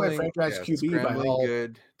franchise QB by all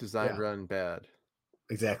good, design run bad.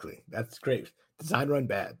 Exactly. That's great. Design run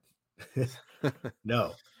bad.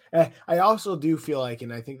 No. I also do feel like,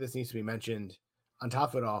 and I think this needs to be mentioned on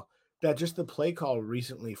top of it all, that just the play call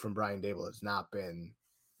recently from Brian Daboll has not been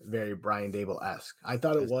very Brian Daboll-esque. I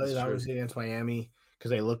thought it was obviously against Miami because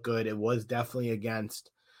they look good. It was definitely against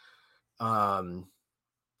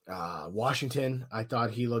Washington. I thought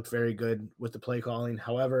he looked very good with the play calling.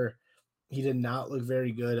 However, he did not look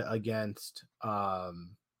very good against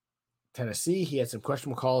Tennessee. He had some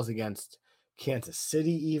questionable calls against Kansas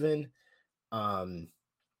City even. I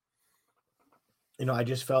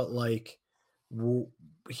just felt like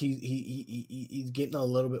he's getting a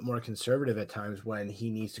little bit more conservative at times when he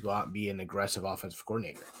needs to go out and be an aggressive offensive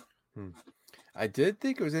coordinator. I did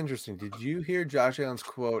think it was interesting. Did you hear Josh Allen's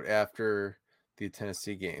quote after the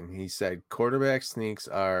Tennessee game? He said, quarterback sneaks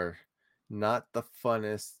are not the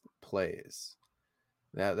funnest plays.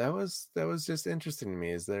 That was just interesting to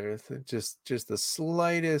me. Is there just the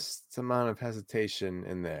slightest amount of hesitation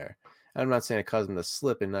in there? I'm not saying it caused him to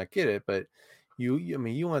slip and not get it, but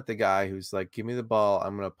you want the guy who's like, give me the ball,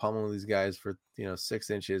 I'm gonna pummel these guys for 6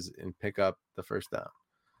 inches and pick up the first down.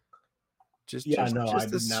 Just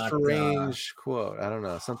a strange quote. I don't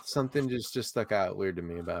know. Something just stuck out weird to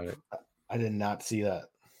me about it. I did not see that.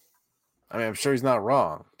 I mean, I'm sure he's not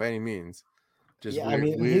wrong by any means. He's a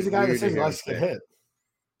guy that says he likes to get hit.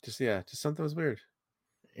 Just something was weird.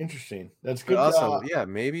 Interesting. That's good. But also,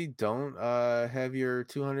 maybe don't have your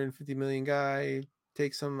 250 million guy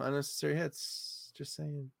take some unnecessary hits. Just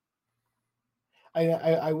saying.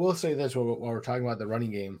 I will say this while we're talking about the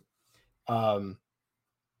running game.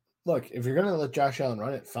 Look, if you're going to let Josh Allen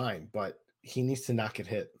run it, fine, but he needs to not get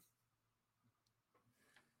hit.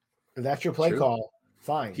 If that's your play call,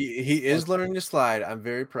 fine. He is learning to slide. I'm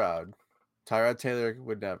very proud. Tyrod Taylor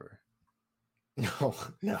would never. No.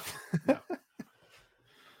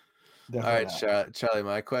 All right, Charlie,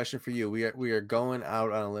 my question for you. We are going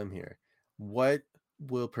out on a limb here. What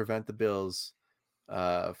will prevent the Bills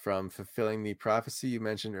from fulfilling the prophecy you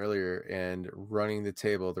mentioned earlier and running the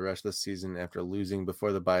table the rest of the season after losing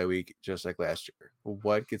before the bye week, just like last year?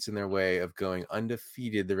 What gets in their way of going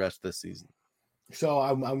undefeated the rest of the season? So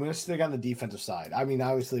I'm going to stick on the defensive side. I mean,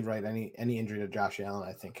 obviously, right, any injury to Josh Allen,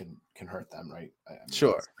 I think can hurt them, right?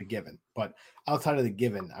 Sure. It's a given. But outside of the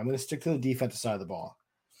given, I'm going to stick to the defensive side of the ball.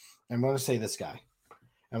 I'm going to say this guy.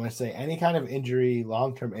 I'm going to say any kind of injury,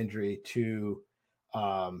 long-term injury to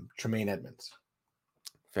Tremaine Edmonds.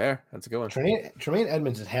 Fair. That's a good one. Tremaine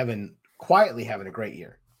Edmonds is quietly having a great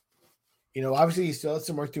year. You know, obviously he still has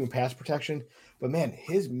some work doing pass protection, but man,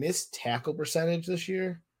 his missed tackle percentage this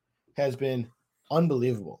year has been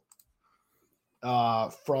unbelievable.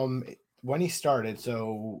 From when he started,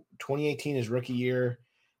 so 2018 his rookie year,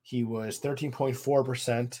 he was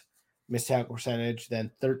 13.4% missed tackle percentage, then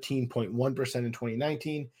 13.1% in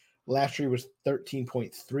 2019. Last year was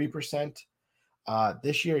 13.3%.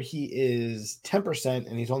 This year he is 10%,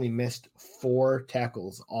 and he's only missed 4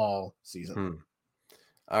 tackles all season.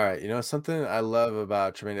 All right. You know, something I love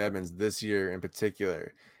about Tremaine Edmonds this year in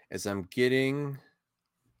particular is I'm getting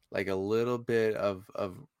like a little bit of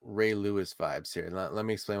Ray Lewis vibes here. Let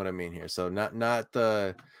me explain what I mean here. So not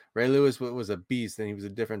the Ray Lewis was a beast and he was a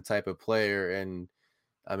different type of player. And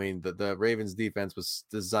I mean, the Ravens defense was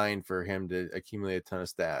designed for him to accumulate a ton of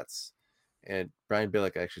stats. And Brian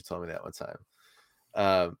Billick actually told me that one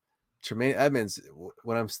time. Tremaine Edmonds,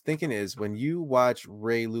 what I'm thinking is when you watch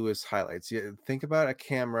Ray Lewis highlights, you think about a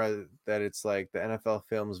camera that it's like the NFL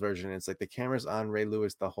Films version. It's like the camera's on Ray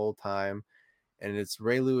Lewis the whole time, and it's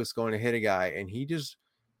Ray Lewis going to hit a guy, and he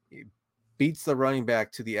beats the running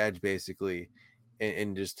back to the edge basically,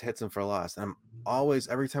 and just hits him for a loss. And I'm always,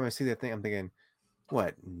 every time I see that thing, I'm thinking,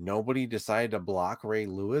 what? Nobody decided to block Ray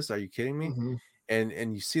Lewis? Are you kidding me? Mm-hmm.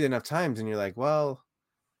 And you see it enough times, and you're like, well,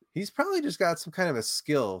 he's probably just got some kind of a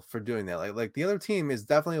skill for doing that. Like the other team is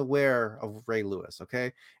definitely aware of Ray Lewis,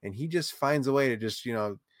 okay? And he just finds a way to just,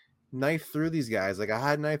 knife through these guys like a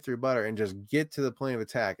hot knife through butter and just get to the point of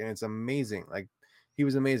attack. And it's amazing. Like he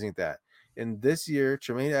was amazing at that. And this year,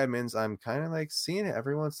 Tremaine Edmonds, I'm kind of like seeing it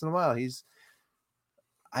every once in a while.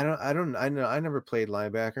 I never played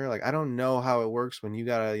linebacker. Like I don't know how it works when you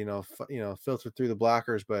gotta, filter through the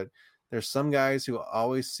blockers, but there's some guys who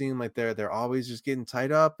always seem like they're always just getting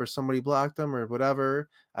tied up or somebody blocked them or whatever.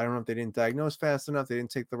 I don't know if they didn't diagnose fast enough, they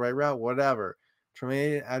didn't take the right route, whatever.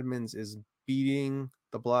 Tremaine Edmonds is beating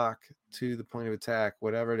the block to the point of attack,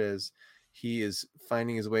 whatever it is. He is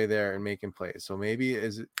finding his way there and making plays. So maybe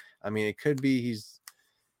it could be he's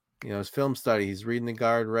his film study, he's reading the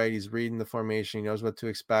guard right, he's reading the formation, he knows what to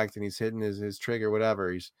expect, and he's hitting his trigger,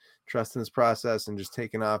 whatever. He's trusting his process and just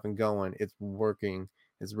taking off and going. It's working.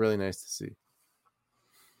 It's really nice to see.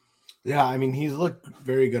 Yeah, I mean, he's looked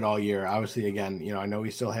very good all year. Obviously, again, I know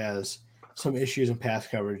he still has some issues in pass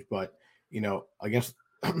coverage, but against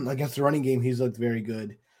the running game, he's looked very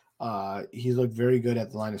good. He's looked very good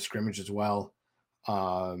at the line of scrimmage as well.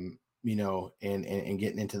 And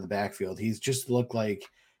getting into the backfield. He's just looked like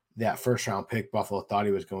that first round pick Buffalo thought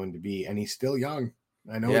he was going to be, and he's still young.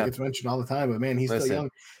 I know it gets mentioned all the time, but man, he's still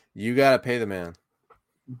young. You got to pay the man.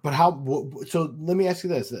 But how? So let me ask you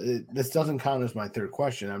this. This doesn't count as my third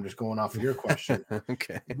question. I'm just going off of your question.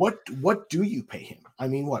 Okay. What do you pay him? I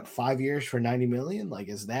mean, 5 years for $90 million? Like,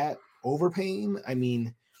 is that overpaying? I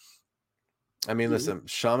mean, listen,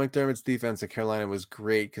 Sean McDermott's defense at Carolina was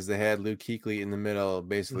great because they had Luke Kuechly in the middle,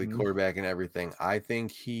 basically quarterback and everything. I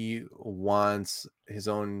think he wants his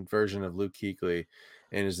own version of Luke Kuechly.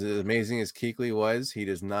 And as amazing as Kuechly was, he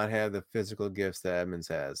does not have the physical gifts that Edmonds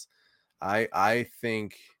has. I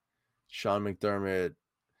think Sean McDermott,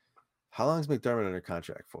 how long is McDermott under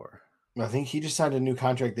contract for? I think he just signed a new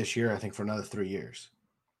contract this year, I think for another 3 years.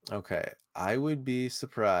 Okay. I would be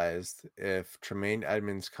surprised if Tremaine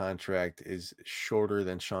Edmonds' contract is shorter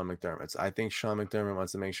than Sean McDermott's. I think Sean McDermott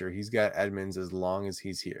wants to make sure he's got Edmonds as long as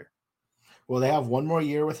he's here. Well, they have one more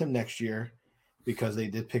year with him next year because they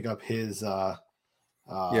did pick up his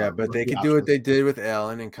but they could do what they did with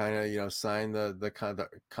Allen and kind of, sign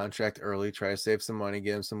the contract early, try to save some money,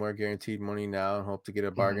 get him some more guaranteed money now and hope to get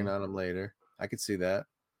a bargain on him later. I could see that.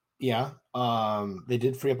 Yeah. They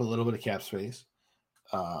did free up a little bit of cap space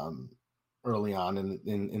early on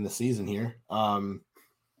in the season here.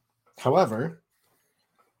 However,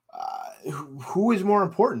 who is more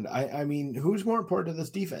important? I mean, who's more important to this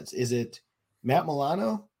defense? Is it Matt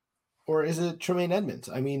Milano or is it Tremaine Edmonds?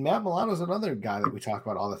 I mean, Matt Milano is another guy that we talk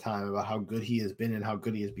about all the time about how good he has been and how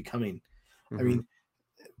good he is becoming. I mean,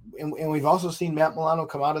 and we've also seen Matt Milano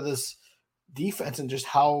come out of this defense and just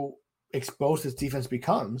how exposed this defense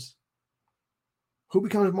becomes. Who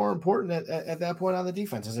becomes more important at that point on the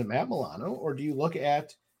defense? Is it Matt Milano, or do you look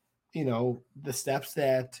at, the steps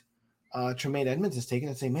that Tremaine Edmonds has taken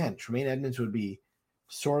and say, man, Tremaine Edmonds would be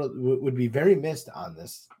very missed on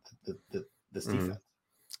this defense?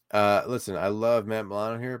 Listen, I love Matt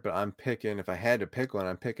Milano here, but if I had to pick one,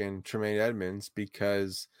 I'm picking Tremaine Edmonds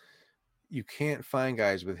because you can't find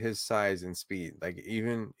guys with his size and speed. Like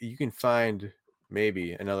even you can find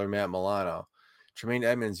maybe another Matt Milano. Tremaine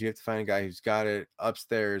Edmonds, you have to find a guy who's got it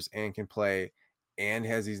upstairs and can play and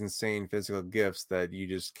has these insane physical gifts that you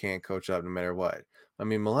just can't coach up no matter what. I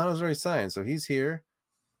mean, Milano's already signed, so he's here.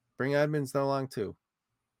 bring Edmonds along too.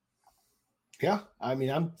 Yeah, I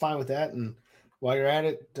mean, I'm fine with that. And while you're at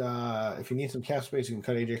it, if you need some cap space, you can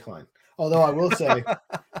cut AJ Klein. Although I will say,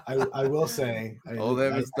 I will say, Old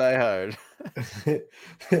Evans die hard.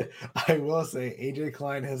 I will say, AJ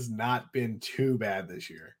Klein has not been too bad this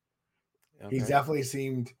year. Okay. He's definitely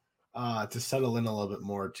seemed to settle in a little bit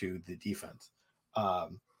more to the defense.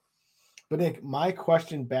 But Nick, my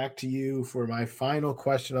question back to you for my final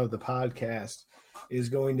question of the podcast is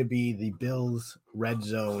going to be the Bills' red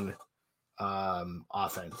zone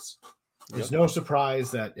offense. There's no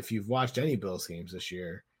surprise that if you've watched any Bills games this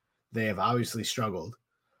year, they have obviously struggled.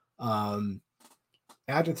 After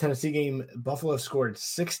the Tennessee game, Buffalo scored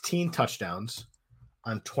 16 touchdowns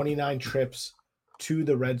on 29 trips to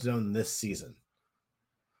the red zone this season.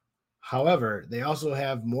 However, they also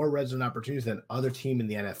have more red zone opportunities than other team in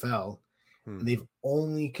the NFL. And they've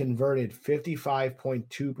only converted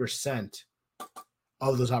 55.2%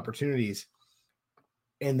 of those opportunities.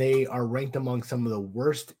 And they are ranked among some of the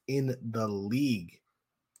worst in the league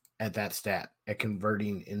at that stat, at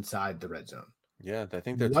converting inside the red zone. Yeah, I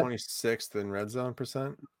think they're 26th in red zone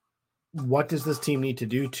percent. What does this team need to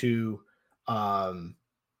do to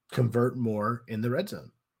convert more in the red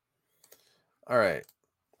zone? All right.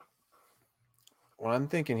 What I'm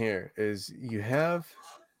thinking here is you have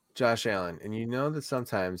Josh Allen, and you know that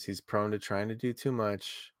sometimes he's prone to trying to do too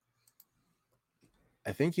much.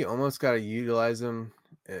 I think you almost got to utilize him,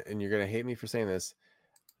 and you're going to hate me for saying this,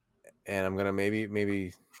 and I'm going to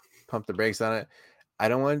maybe pump the brakes on it. I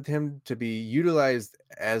don't want him to be utilized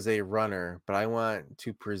as a runner, but I want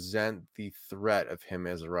to present the threat of him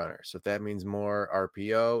as a runner. So if that means more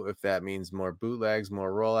RPO, if that means more bootlegs,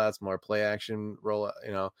 more rollouts, more play action,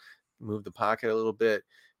 move the pocket a little bit.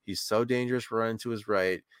 He's so dangerous running to his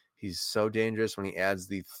right. He's so dangerous when he adds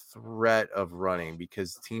the threat of running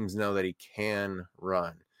because teams know that he can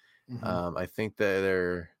run. Mm-hmm. I think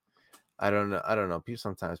that I don't know.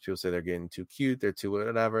 Sometimes people say they're getting too cute. They're too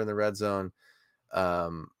whatever in the red zone.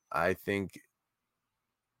 I think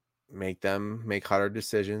make them make harder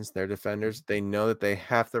decisions. They're defenders. They know that they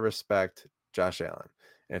have to respect Josh Allen.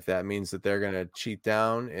 And if that means that they're going to cheat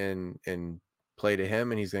down and play to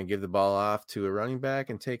him and he's going to give the ball off to a running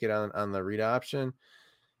back and take it on the read option.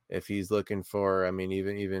 If he's looking for,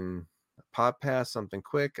 even a pop pass, something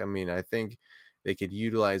quick, I think they could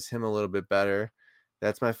utilize him a little bit better.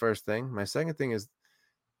 That's my first thing. My second thing is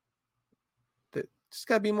that just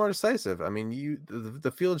got to be more decisive.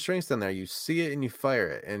 The field shrinks down there. You see it and you fire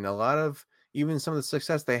it. And a lot of, even some of the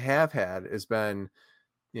success they have had has been,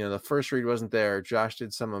 the first read wasn't there. Josh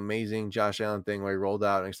did some amazing Josh Allen thing where he rolled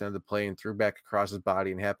out and extended the play and threw back across his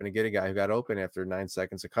body and happened to get a guy who got open after 9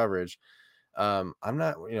 seconds of coverage. I'm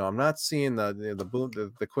not seeing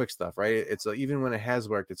the quick stuff, right? It's even when it has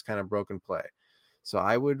worked, it's kind of broken play. So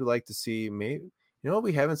I would like to see maybe, what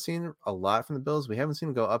we haven't seen a lot from the Bills. We haven't seen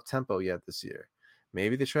them go up tempo yet this year.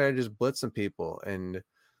 Maybe they try to just blitz some people and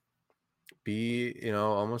be,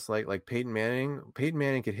 almost like Peyton Manning. Peyton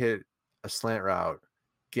Manning could hit a slant route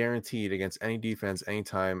guaranteed against any defense,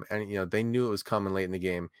 anytime. And, they knew it was coming late in the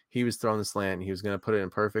game. He was throwing the slant and he was going to put it in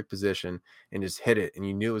perfect position and just hit it. And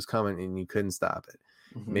you knew it was coming and you couldn't stop it.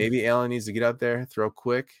 Mm-hmm. Maybe Allen needs to get out there, throw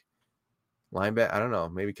quick, linebacker. I don't know.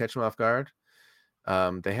 Maybe catch him off guard.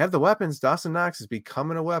 They have the weapons. Dawson Knox is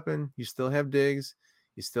becoming a weapon. You still have Diggs.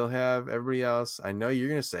 You still have everybody else. I know you're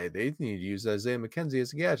going to say they need to use Isaiah McKenzie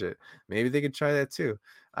as a gadget. Maybe they could try that too.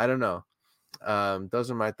 I don't know. Those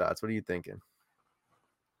are my thoughts. What are you thinking?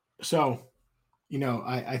 So,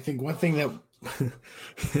 I think one thing that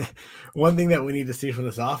we need to see from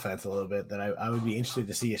this offense a little bit that I would be interested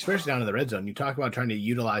to see, especially down in the red zone. You talk about trying to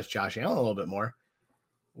utilize Josh Allen a little bit more.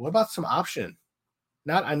 What about some option?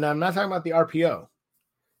 I'm not talking about the RPO.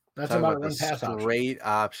 Not talking about run pass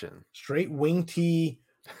option. Straight wing T,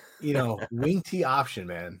 wing T option,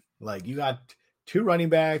 man. Like you got two running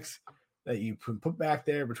backs that you put back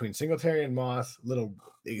there between Singletary and Moss.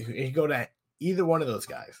 You go to either one of those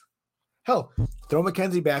guys. Hell, throw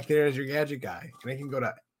McKenzie back there as your gadget guy. And they can go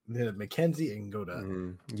to McKenzie and go to.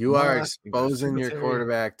 Mm-hmm. You are exposing your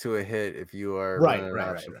quarterback to a hit if you are running an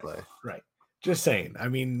option play. Right. Just saying.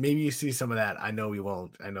 Maybe you see some of that. I know we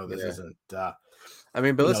won't. I know this isn't. But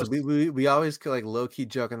listen, we always like low key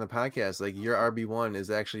joke on the podcast. Like your RB1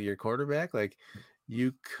 is actually your quarterback. Like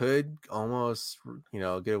you could almost,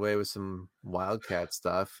 get away with some wildcat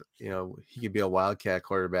stuff. He could be a wildcat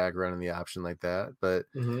quarterback running the option like that. But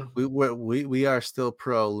we are still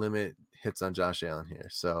pro limit hits on Josh Allen here.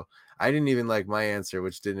 So I didn't even like my answer,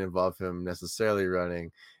 which didn't involve him necessarily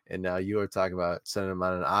running. And now you are talking about sending him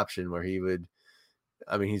on an option where he would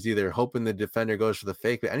I mean, he's either hoping the defender goes for the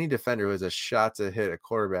fake, but any defender who has a shot to hit a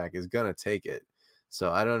quarterback is gonna take it.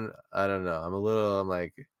 So I don't know. I'm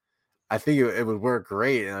like, I think it would work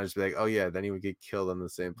great, and I'd just be like, oh yeah, then he would get killed on the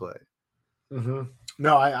same play. Mm-hmm.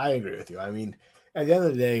 No, I agree with you. I mean, at the end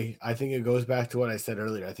of the day, I think it goes back to what I said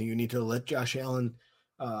earlier. I think you need to let Josh Allen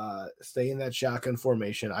stay in that shotgun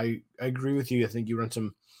formation. I agree with you. I think you run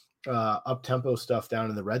some up-tempo stuff down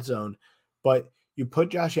in the red zone, but you put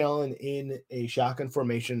Josh Allen in a shotgun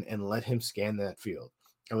formation and let him scan that field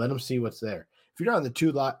and let him see what's there. If you're on the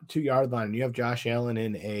 2-yard line and you have Josh Allen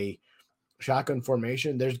in a shotgun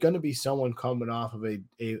formation, there's going to be someone coming off of a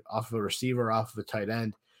receiver, off of a tight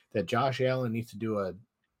end, that Josh Allen needs to do a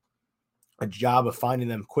job of finding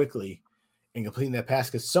them quickly and completing that pass,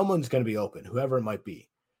 because someone's going to be open, whoever it might be.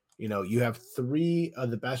 You know, you have three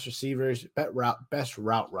of the best receivers, best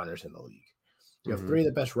route runners in the league. You have three of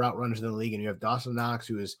the best route runners in the league, and you have Dawson Knox,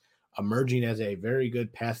 who is emerging as a very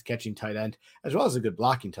good pass-catching tight end, as well as a good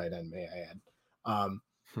blocking tight end, may I add.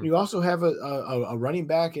 You also have a running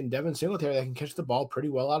back in Devin Singletary that can catch the ball pretty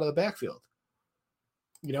well out of the backfield.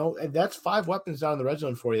 You know, and that's 5 weapons down in the red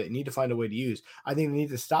zone for you that you need to find a way to use. I think they need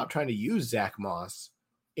to stop trying to use Zach Moss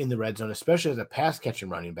in the red zone, especially as a pass-catching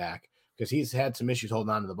running back, because he's had some issues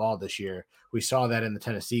holding on to the ball this year. We saw that in the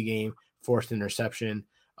Tennessee game, forced interception.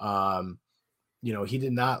 You know, he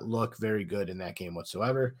did not look very good in that game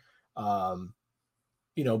whatsoever.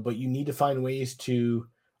 You know, but you need to find ways to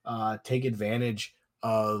take advantage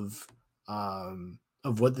of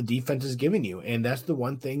what the defense is giving you. And that's the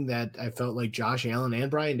one thing that I felt like Josh Allen and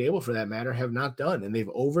Brian Dable, for that matter, have not done. And they've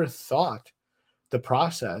overthought the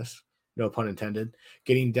process, no pun intended,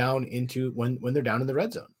 getting down into when they're down in the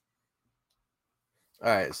red zone. All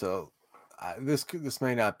right, so this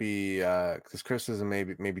may not be this criticism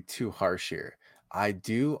may be too harsh here. I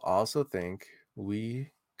do also think we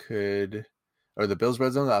could, or the Bills'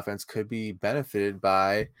 red zone offense could be benefited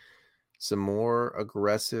by some more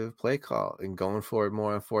aggressive play call and going for it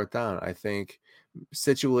more on 4th down. I think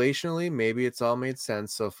situationally, maybe it's all made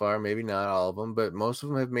sense so far. Maybe not all of them, but most of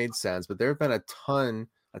them have made sense. But there have been a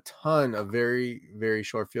ton of very, very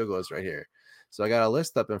short field goals right here. So I got a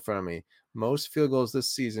list up in front of me. Most field goals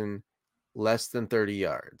this season, less than 30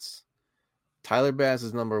 yards. Tyler Bass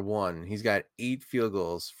is number 1. He's got 8 field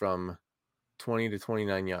goals from 20 to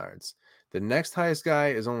 29 yards. The next highest guy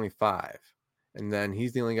is only 5. And then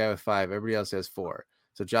he's the only guy with 5. Everybody else has 4.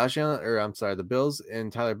 So Josh Allen, the Bills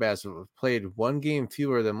and Tyler Bass have played 1 game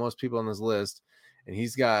fewer than most people on this list. And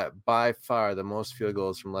he's got by far the most field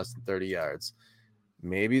goals from less than 30 yards.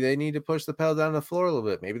 Maybe they need to push the pedal down the floor a little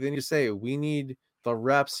bit. Maybe they need to say, we need the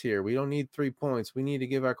reps here. We don't need 3 points. We need to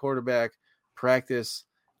give our quarterback practice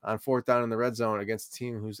on 4th down in the red zone against a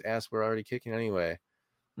team whose ass we're already kicking anyway.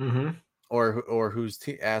 Mm-hmm. Or whose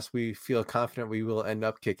ass we feel confident we will end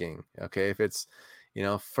up kicking. Okay, if it's, you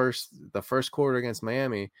know, the first quarter against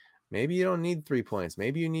Miami, maybe you don't need 3 points.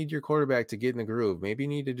 Maybe you need your quarterback to get in the groove. Maybe you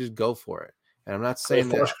need to just go for it. And I'm not saying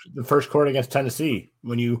the first quarter against Tennessee,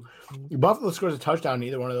 when Buffalo scores a touchdown in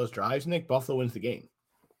either one of those drives, Nick, Buffalo wins the game.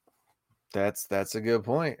 That's a good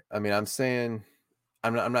point. I mean, I'm saying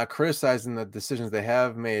I'm not criticizing the decisions they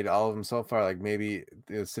have made, all of them so far. Like maybe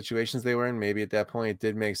the situations they were in, maybe at that point it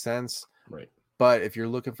did make sense. Right. But if you're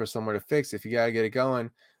looking for somewhere to fix, if you got to get it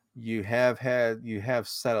going, you have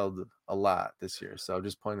settled a lot this year. So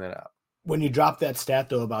just pointing that out. When you drop that stat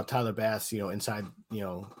though about Tyler Bass, you know, inside, you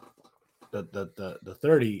know, the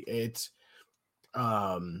 30, it's you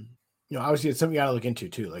know, obviously it's something you gotta look into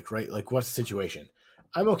too. Like, right, like what's the situation?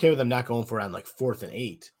 I'm okay with them not going for it on like 4th and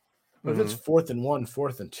 8. But if it's 4th and 1,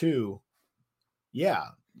 4th and 2, yeah,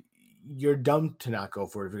 you're dumb to not go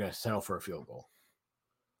for it if you're going to settle for a field goal.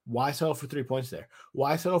 Why settle for 3 points there?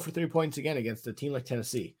 Why settle for 3 points again against a team like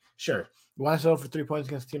Tennessee? Sure. You want to settle for 3 points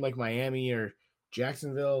against a team like Miami or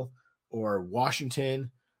Jacksonville or Washington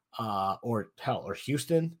or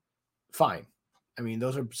Houston? Fine. I mean,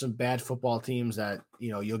 those are some bad football teams that,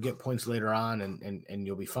 you know, you'll get points later on and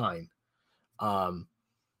you'll be fine.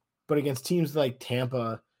 But against teams like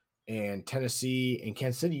Tampa and Tennessee and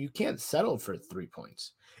Kansas City, you can't settle for 3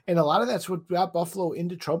 points. And a lot of that's what got Buffalo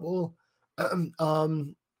into trouble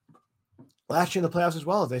last year in the playoffs as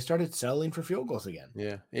well. They started settling for field goals again.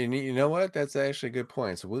 Yeah. And you know what? That's actually a good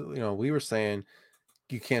point. So, we were saying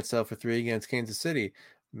you can't settle for 3 against Kansas City.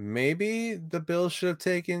 Maybe the Bills should have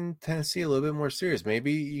taken Tennessee a little bit more serious.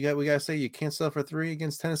 Maybe we got to say you can't settle for 3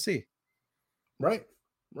 against Tennessee. Right.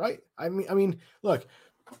 I mean, look,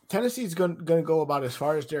 Tennessee's going to go about as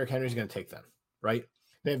far as Derrick Henry's going to take them, right?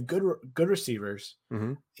 They have good receivers.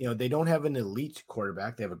 Mm-hmm. You know, they don't have an elite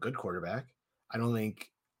quarterback. They have a good quarterback. I don't think,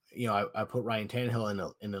 you know, I put Ryan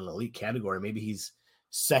Tannehill in an elite category. Maybe he's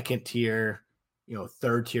second tier,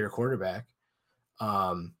 third tier quarterback.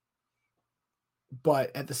 But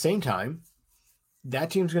at the same time,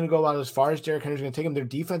 that team's going to go about as far as Derrick Henry's going to take them. Their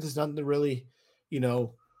defense is nothing to really,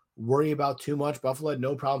 worry about too much. Buffalo had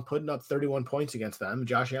no problem putting up 31 points against them.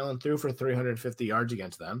 Josh Allen threw for 350 yards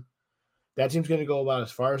against them. That team's going to go about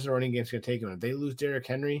as far as the running game's going to take them. If they lose Derrick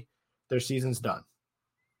Henry, their season's done.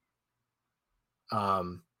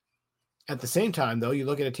 At the same time, though, you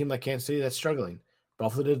look at a team like Kansas City that's struggling.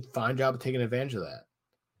 Buffalo did a fine job of taking advantage of that.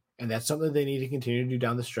 And that's something they need to continue to do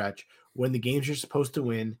down the stretch, win the games you're supposed to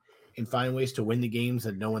win and find ways to win the games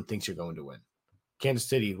that no one thinks you're going to win. Kansas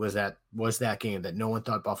City was that game that no one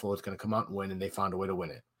thought Buffalo was going to come out and win, and they found a way to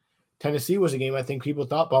win it. Tennessee was a game I think people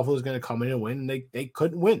thought Buffalo was going to come in and win, and they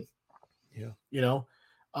couldn't win. Yeah.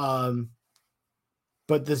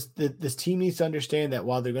 But this team needs to understand that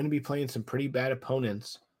while they're going to be playing some pretty bad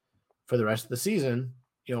opponents for the rest of the season,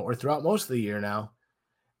 or throughout most of the year now,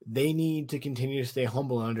 they need to continue to stay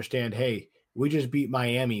humble and understand, hey, we just beat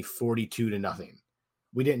Miami 42-0.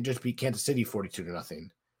 We didn't just beat Kansas City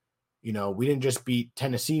 42-0. We didn't just beat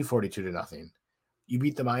Tennessee 42-0. You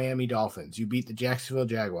beat the Miami Dolphins. You beat the Jacksonville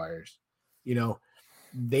Jaguars.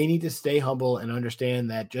 They need to stay humble and understand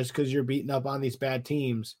that just because you're beating up on these bad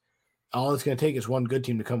teams, all it's going to take is one good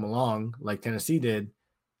team to come along, like Tennessee did,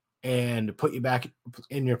 and put you back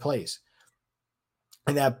in your place.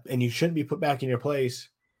 And you shouldn't be put back in your place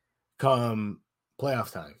come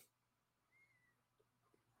playoff time.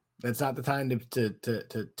 That's not the time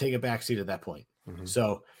to take a back seat at that point. Mm-hmm.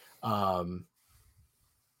 So at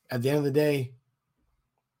the end of the day,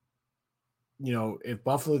 if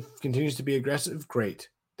Buffalo continues to be aggressive, great.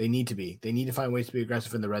 They need to be. They need to find ways to be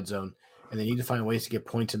aggressive in the red zone, and they need to find ways to get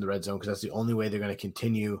points in the red zone because that's the only way they're going to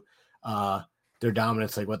continue their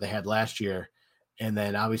dominance like what they had last year. And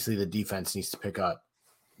then obviously the defense needs to pick up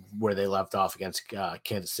where they left off against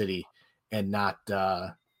Kansas City and not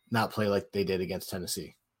play like they did against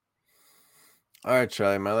Tennessee. All right,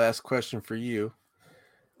 Charlie, my last question for you.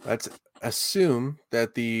 Let's assume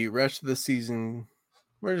that the rest of the season,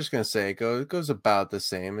 we're just going to say it goes about the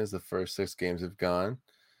same as the first 6 games have gone.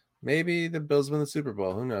 Maybe the Bills win the Super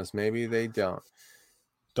Bowl. Who knows? Maybe they don't.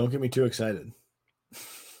 Don't get me too excited.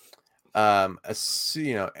 At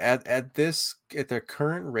their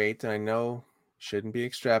current rate, and I know shouldn't be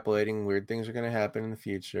extrapolating, weird things are going to happen in the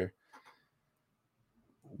future.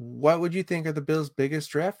 What would you think are the Bills' biggest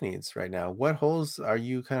draft needs right now? What holes are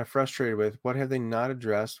you kind of frustrated with? What have they not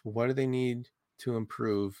addressed? What do they need to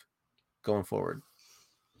improve going forward?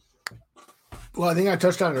 Well, I think I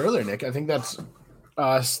touched on it earlier, Nick. I think that's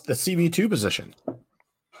the CB2 position.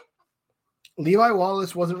 Levi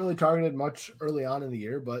Wallace wasn't really targeted much early on in the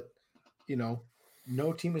year, but, no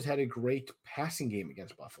team has had a great passing game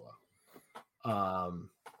against Buffalo.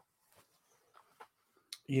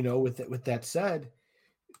 With that said,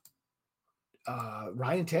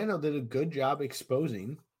 Ryan Tannehill did a good job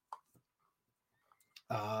exposing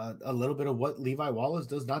a little bit of what Levi Wallace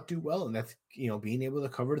does not do well, and that's being able to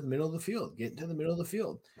cover the middle of the field, get into the middle of the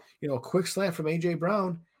field. A quick slant from AJ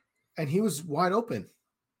Brown, and he was wide open.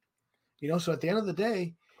 So at the end of the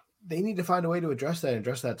day, they need to find a way to address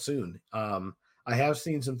that soon. I have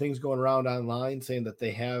seen some things going around online saying that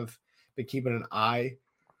they have been keeping an eye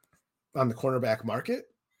on the cornerback market.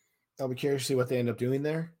 I'll be curious to see what they end up doing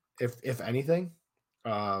there, if anything.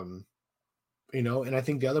 And I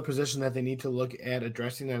think the other position that they need to look at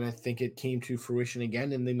addressing, and I think it came to fruition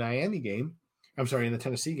again in the in the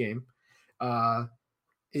Tennessee game,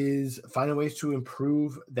 is finding ways to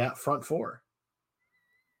improve that front four.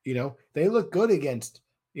 They look good against,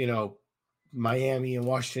 Miami and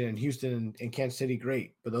Washington and Houston and Kansas City,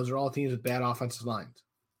 great, but those are all teams with bad offensive lines.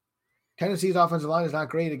 Tennessee's offensive line is not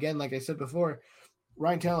great. Again, like I said before,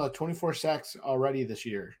 Ryan Tannehill had 24 sacks already this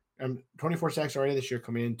year. 24 sacks already this year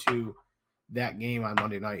coming into that game on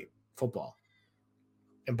Monday Night Football.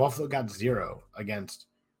 And Buffalo got 0 against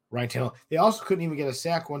Ryan Tannehill. They also couldn't even get a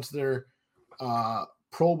sack once their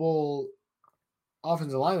Pro Bowl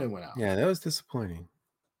offensive lineman went out. Yeah, that was disappointing.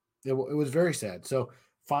 It was very sad. So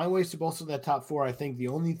find ways to bolster that top 4. I think the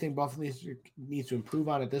only thing Buffalo needs to improve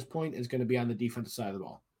on at this point is going to be on the defensive side of the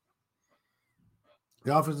ball.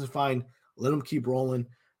 The offense is fine. Let them keep rolling.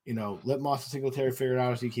 Let Moss and Singletary figure it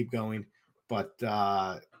out as you keep going. But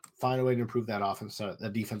find a way to improve that the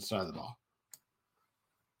defense side of the ball.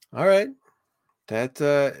 All right. That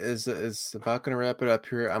is about going to wrap it up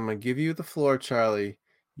here. I'm going to give you the floor, Charlie.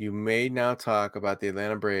 You may now talk about the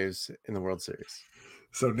Atlanta Braves in the World Series.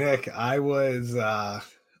 So, Nick, I was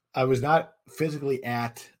not physically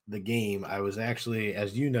at the game. I was actually,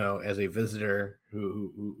 as you know, as a visitor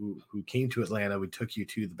who came to Atlanta. We took you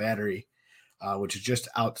to the Battery which is just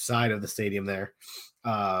outside of the stadium there.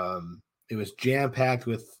 It was jam-packed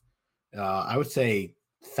with, I would say,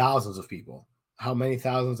 thousands of people. How many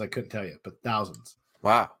thousands, I couldn't tell you, but thousands.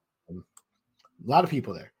 Wow. A lot of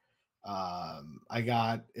people there. I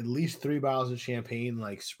got at least 3 bottles of champagne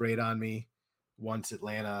like sprayed on me once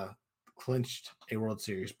Atlanta clinched a World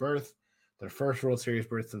Series berth, their first World Series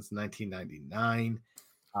berth since 1999.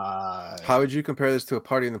 How would you compare this to a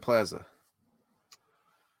party in the plaza?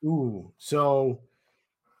 So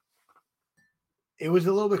it was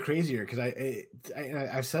a little bit crazier because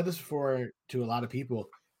I've said this before to a lot of people.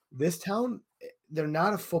 This town, they're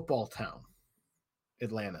not a football town,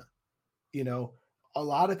 Atlanta. You know, a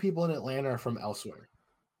lot of people in Atlanta are from elsewhere.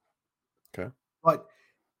 Okay. But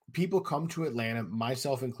people come to Atlanta,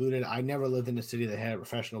 myself included. I never lived in a city that had a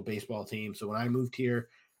professional baseball team. So when I moved here,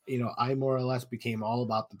 you know, I more or less became all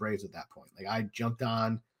about the Braves at that point. Like I jumped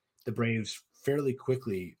on the Braves fairly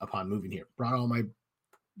quickly upon moving here. Got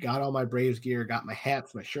all my Braves gear, got my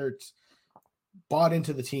hats, my shirts, bought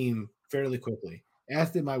into the team fairly quickly,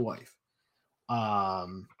 as did my wife. But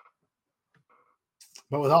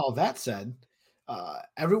with all of that said,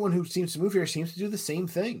 everyone who seems to move here seems to do the same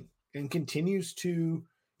thing and continues to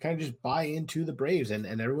kind of just buy into the Braves. And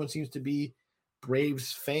everyone seems to be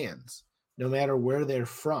Braves fans, no matter where they're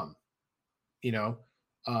from, you know?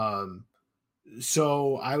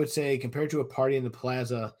 So I would say compared to a party in the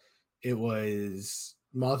plaza, it was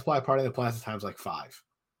multiply party in the plaza times like 5.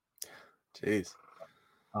 Jeez.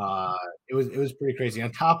 It was pretty crazy.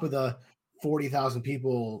 On top of the 40,000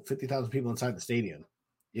 people, 50,000 people inside the stadium,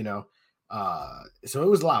 you know. So it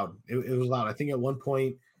was loud. It was loud. I think at one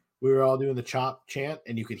point we were all doing the chop chant,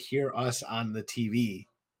 and you could hear us on the TV.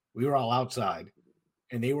 We were all outside,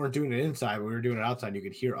 and they weren't doing it inside. We were doing it outside. You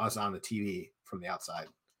could hear us on the TV from the outside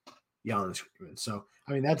yelling and screaming. So,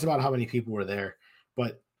 I mean, that's about how many people were there.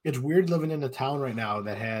 But it's weird living in a town right now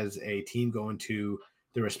that has a team going to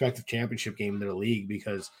the respective championship game in their league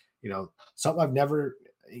because, you know, something I've never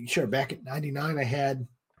 – sure, back in 99 I had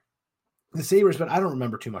the Sabres, but I don't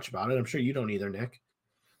remember too much about it. I'm sure you don't either, Nick.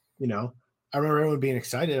 You know, I remember everyone being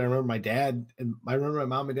excited. I remember my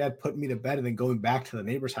mom and dad putting me to bed and then going back to the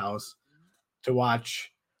neighbor's house to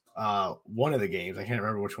watch one of the games. I can't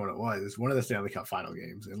remember which one it was. One of the Stanley Cup final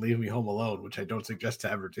games and leave me home alone, which I don't suggest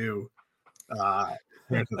to ever do. I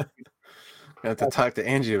have to talk to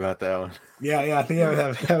Angie about that one. Yeah. I think I would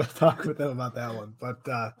have a talk with them about that one. But,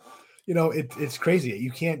 you know, it's crazy.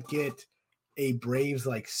 You can't get a Braves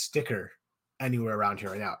like sticker anywhere around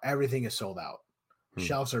here right now. Everything is sold out.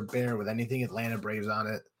 Shelves are bare with anything Atlanta Braves on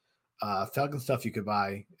it. Falcon stuff you could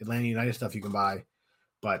buy, Atlanta United stuff you can buy.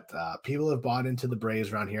 But people have bought into the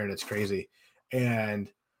Braves around here, and it's crazy. And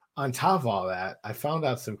on top of all that, I found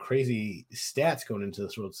out some crazy stats going into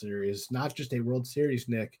this World Series. Not just a World Series,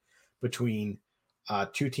 Nick, between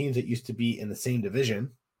two teams that used to be in the same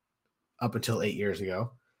division up until 8 years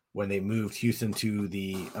ago when they moved Houston to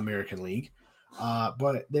the American League.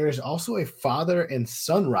 But there's also a father and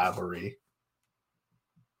son rivalry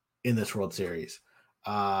in this World Series.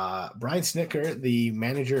 Brian Snitker, the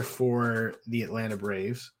manager for the Atlanta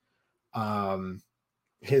Braves,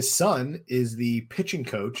 his son is the pitching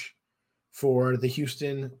coach for the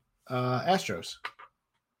Houston Astros,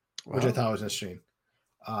 which I thought was interesting.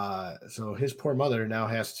 So his poor mother now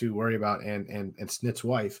has to worry about, and Snit's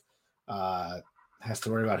wife has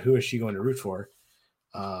to worry about who is she going to root for,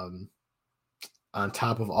 on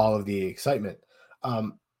top of all of the excitement,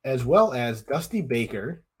 as well as Dusty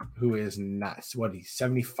Baker, who is he's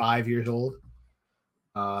 75 years old.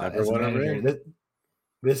 As manager.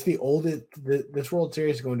 This the oldest. This World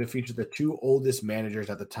Series is going to feature the two oldest managers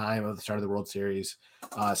at the time of the start of the World Series.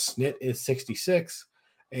 Snit is 66,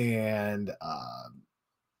 and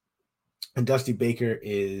Dusty Baker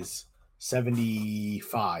is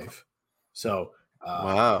 75. So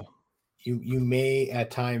wow, you may at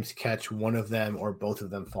times catch one of them or both of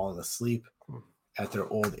them falling asleep at their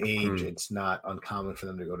old age. It's not uncommon for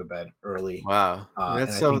them to go to bed early. Wow.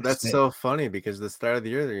 That's so funny because the start of the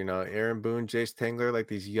year, you know, Aaron Boone, Jace Tingler, like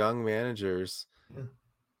these young managers. Yeah.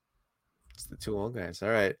 It's the two old guys. All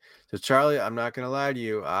right. So Charlie, I'm not gonna lie to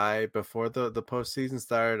you. Before the postseason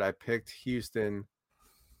started, I picked Houston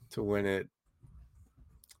to win it.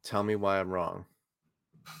 Tell me why I'm wrong.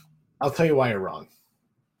 I'll tell you why you're wrong.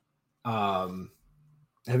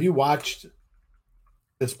 Have you watched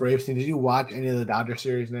this Braves team? Did you watch any of the Dodger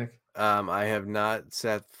series, Nick? I have not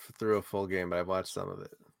sat through a full game, but I've watched some of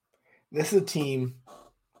it. This is a team,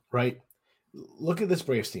 right? Look at this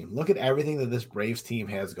Braves team. Look at everything that this Braves team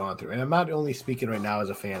has gone through. And I'm not only speaking right now as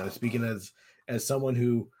a fan. I'm speaking as someone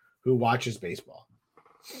who watches baseball,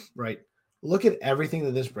 right? look at everything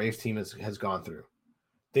that this Braves team has gone through.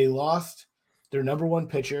 They lost their number one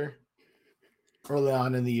pitcher early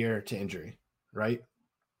on in the year to injury, right?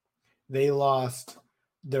 They lost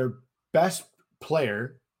their best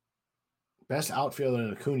player, best outfielder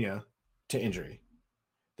in Acuna, to injury.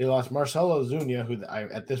 They lost Marcelo Zuna, who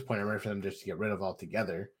at this point I'm ready for them just to get rid of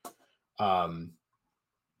altogether.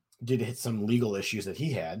 Did hit some legal issues that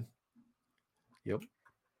he had. Yep.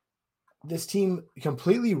 This team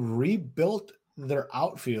completely rebuilt their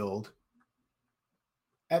outfield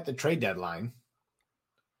at the trade deadline.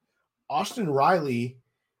 Austin Riley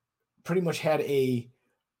pretty much had a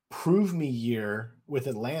prove me year with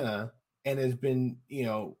Atlanta and has been,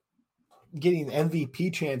 getting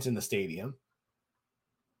MVP chance in the stadium.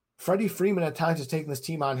 Freddie Freeman at times has taken this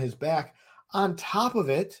team on his back. On top of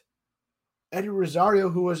it, Eddie Rosario,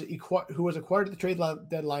 who was acquired at the trade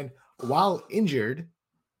deadline while injured,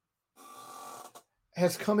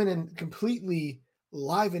 has come in and completely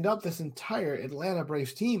livened up this entire Atlanta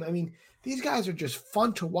Braves team. I mean, these guys are just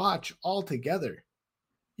fun to watch all together.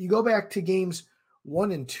 You go back to games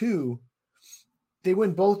 1 and 2, they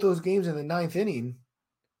win both those games in the 9th inning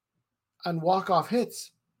on walk-off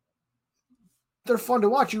hits. They're fun to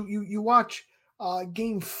watch. You watch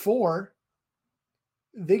game 4,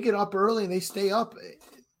 they get up early and they stay up.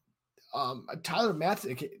 Tyler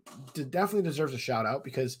Matzik definitely deserves a shout out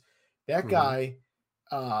because that guy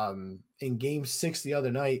in game 6 the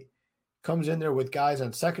other night comes in there with guys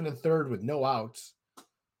on second and third with no outs,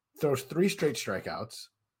 throws 3 straight strikeouts,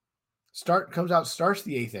 comes out, starts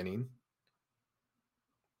the 8th inning,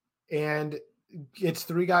 and it's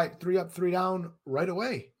 3 up, 3 down right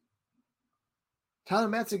away. Tyler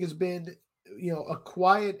Matzik has been, a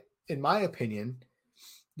quiet, in my opinion,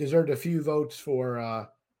 deserved a few votes for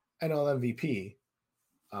NL MVP.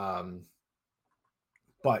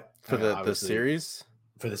 But for the series?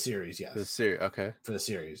 For the series, yes. The series, okay. For the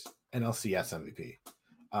series. NLCS MVP.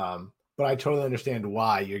 But I totally understand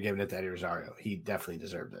why you're giving it to Eddie Rosario. He definitely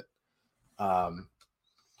deserved it.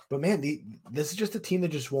 But man, this is just a team that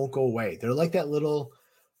just won't go away. They're like that little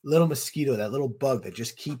mosquito, that little bug that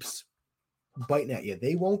just keeps biting at you.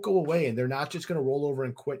 They won't go away, and they're not just going to roll over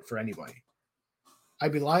and quit for anybody.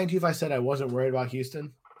 I'd be lying to you if I said I wasn't worried about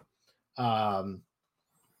Houston. Houston's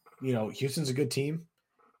a good team.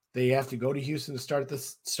 They have to go to Houston to start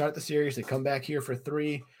the series. They come back here for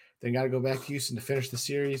 3. They got to go back to Houston to finish the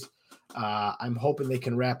series. I'm hoping they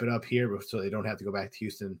can wrap it up here so they don't have to go back to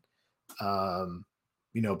Houston.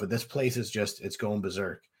 But this place is it's going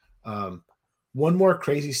berserk. One more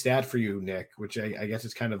crazy stat for you, Nick, which I guess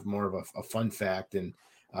is kind of more of a fun fact. And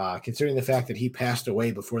considering the fact that he passed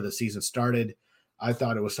away before the season started, I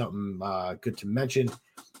thought it was something good to mention.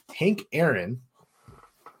 Hank Aaron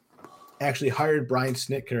actually hired Brian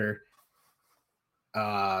Snitker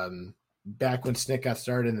back when Snick got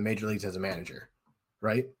started in the major leagues as a manager,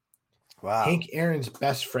 right? Wow. Hank Aaron's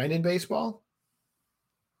best friend in baseball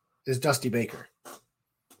is Dusty Baker.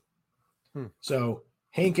 So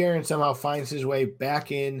Hank Aaron somehow finds his way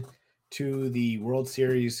back in to the World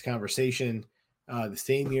Series conversation the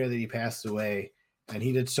same year that he passed away. And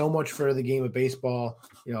he did so much for the game of baseball.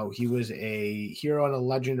 He was a hero and a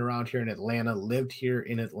legend around here in Atlanta, lived here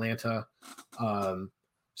in Atlanta.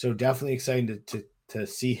 So definitely excited to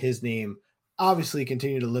see his name obviously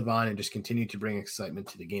continue to live on and just continue to bring excitement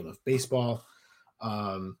to the game of baseball.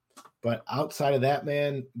 But outside of that,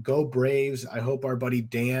 man, go Braves. I hope our buddy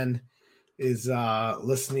Dan is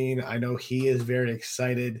listening. I know he is very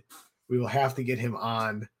excited. We will have to get him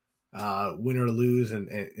on, win or lose,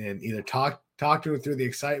 and either talk to him through the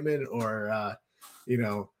excitement or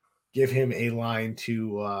give him a line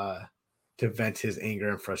to vent his anger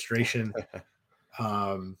and frustration.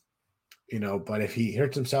 But if he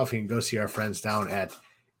hurts himself, he can go see our friends down at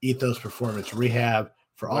Ethos Performance Rehab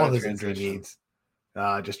for all of his injury needs.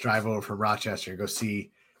 Just drive over from Rochester and go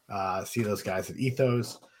see those guys at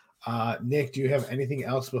Ethos. Nick, do you have anything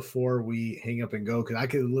else before we hang up and go? Because I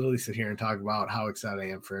could literally sit here and talk about how excited I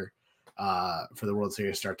am for the World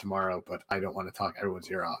Series start tomorrow, but I don't want to talk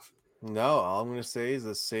everyone's ear off. No, all I'm going to say is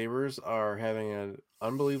the Sabres are having an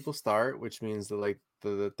unbelievable start, which means that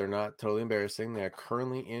that they're not totally embarrassing. They are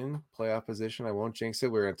currently in playoff position. I won't jinx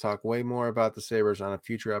it. We're going to talk way more about the Sabres on a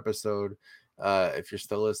future episode. If you're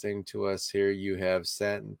still listening to us here, you have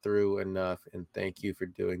sat through enough, and thank you for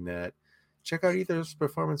doing that. Check out Ethos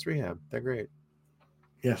Performance Rehab. They're great.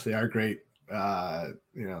 Yes, they are great.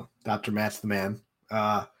 Dr. Matt's the man.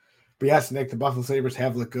 But yes, Nick, the Buffalo Sabres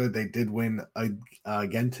have looked good. They did win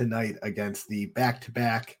again tonight against the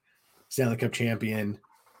back-to-back Stanley Cup champion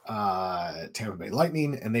Tampa Bay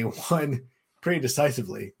Lightning, and they won pretty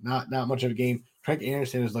decisively. Not much of a game. Craig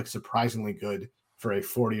Anderson has looked surprisingly good for a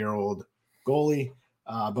 40-year-old goalie.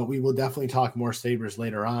 But we will definitely talk more Sabres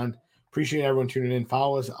later on. Appreciate everyone tuning in.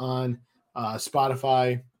 Follow us on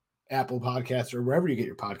Spotify, Apple Podcasts, or wherever you get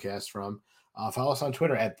your podcasts from. Follow us on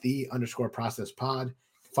Twitter at @the_process_pod.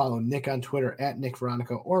 Follow Nick on Twitter at Nick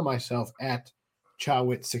Veronica or myself at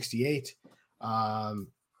Chawit68.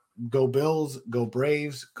 Go Bills, go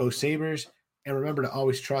Braves, go Sabres, and remember to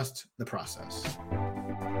always trust the process.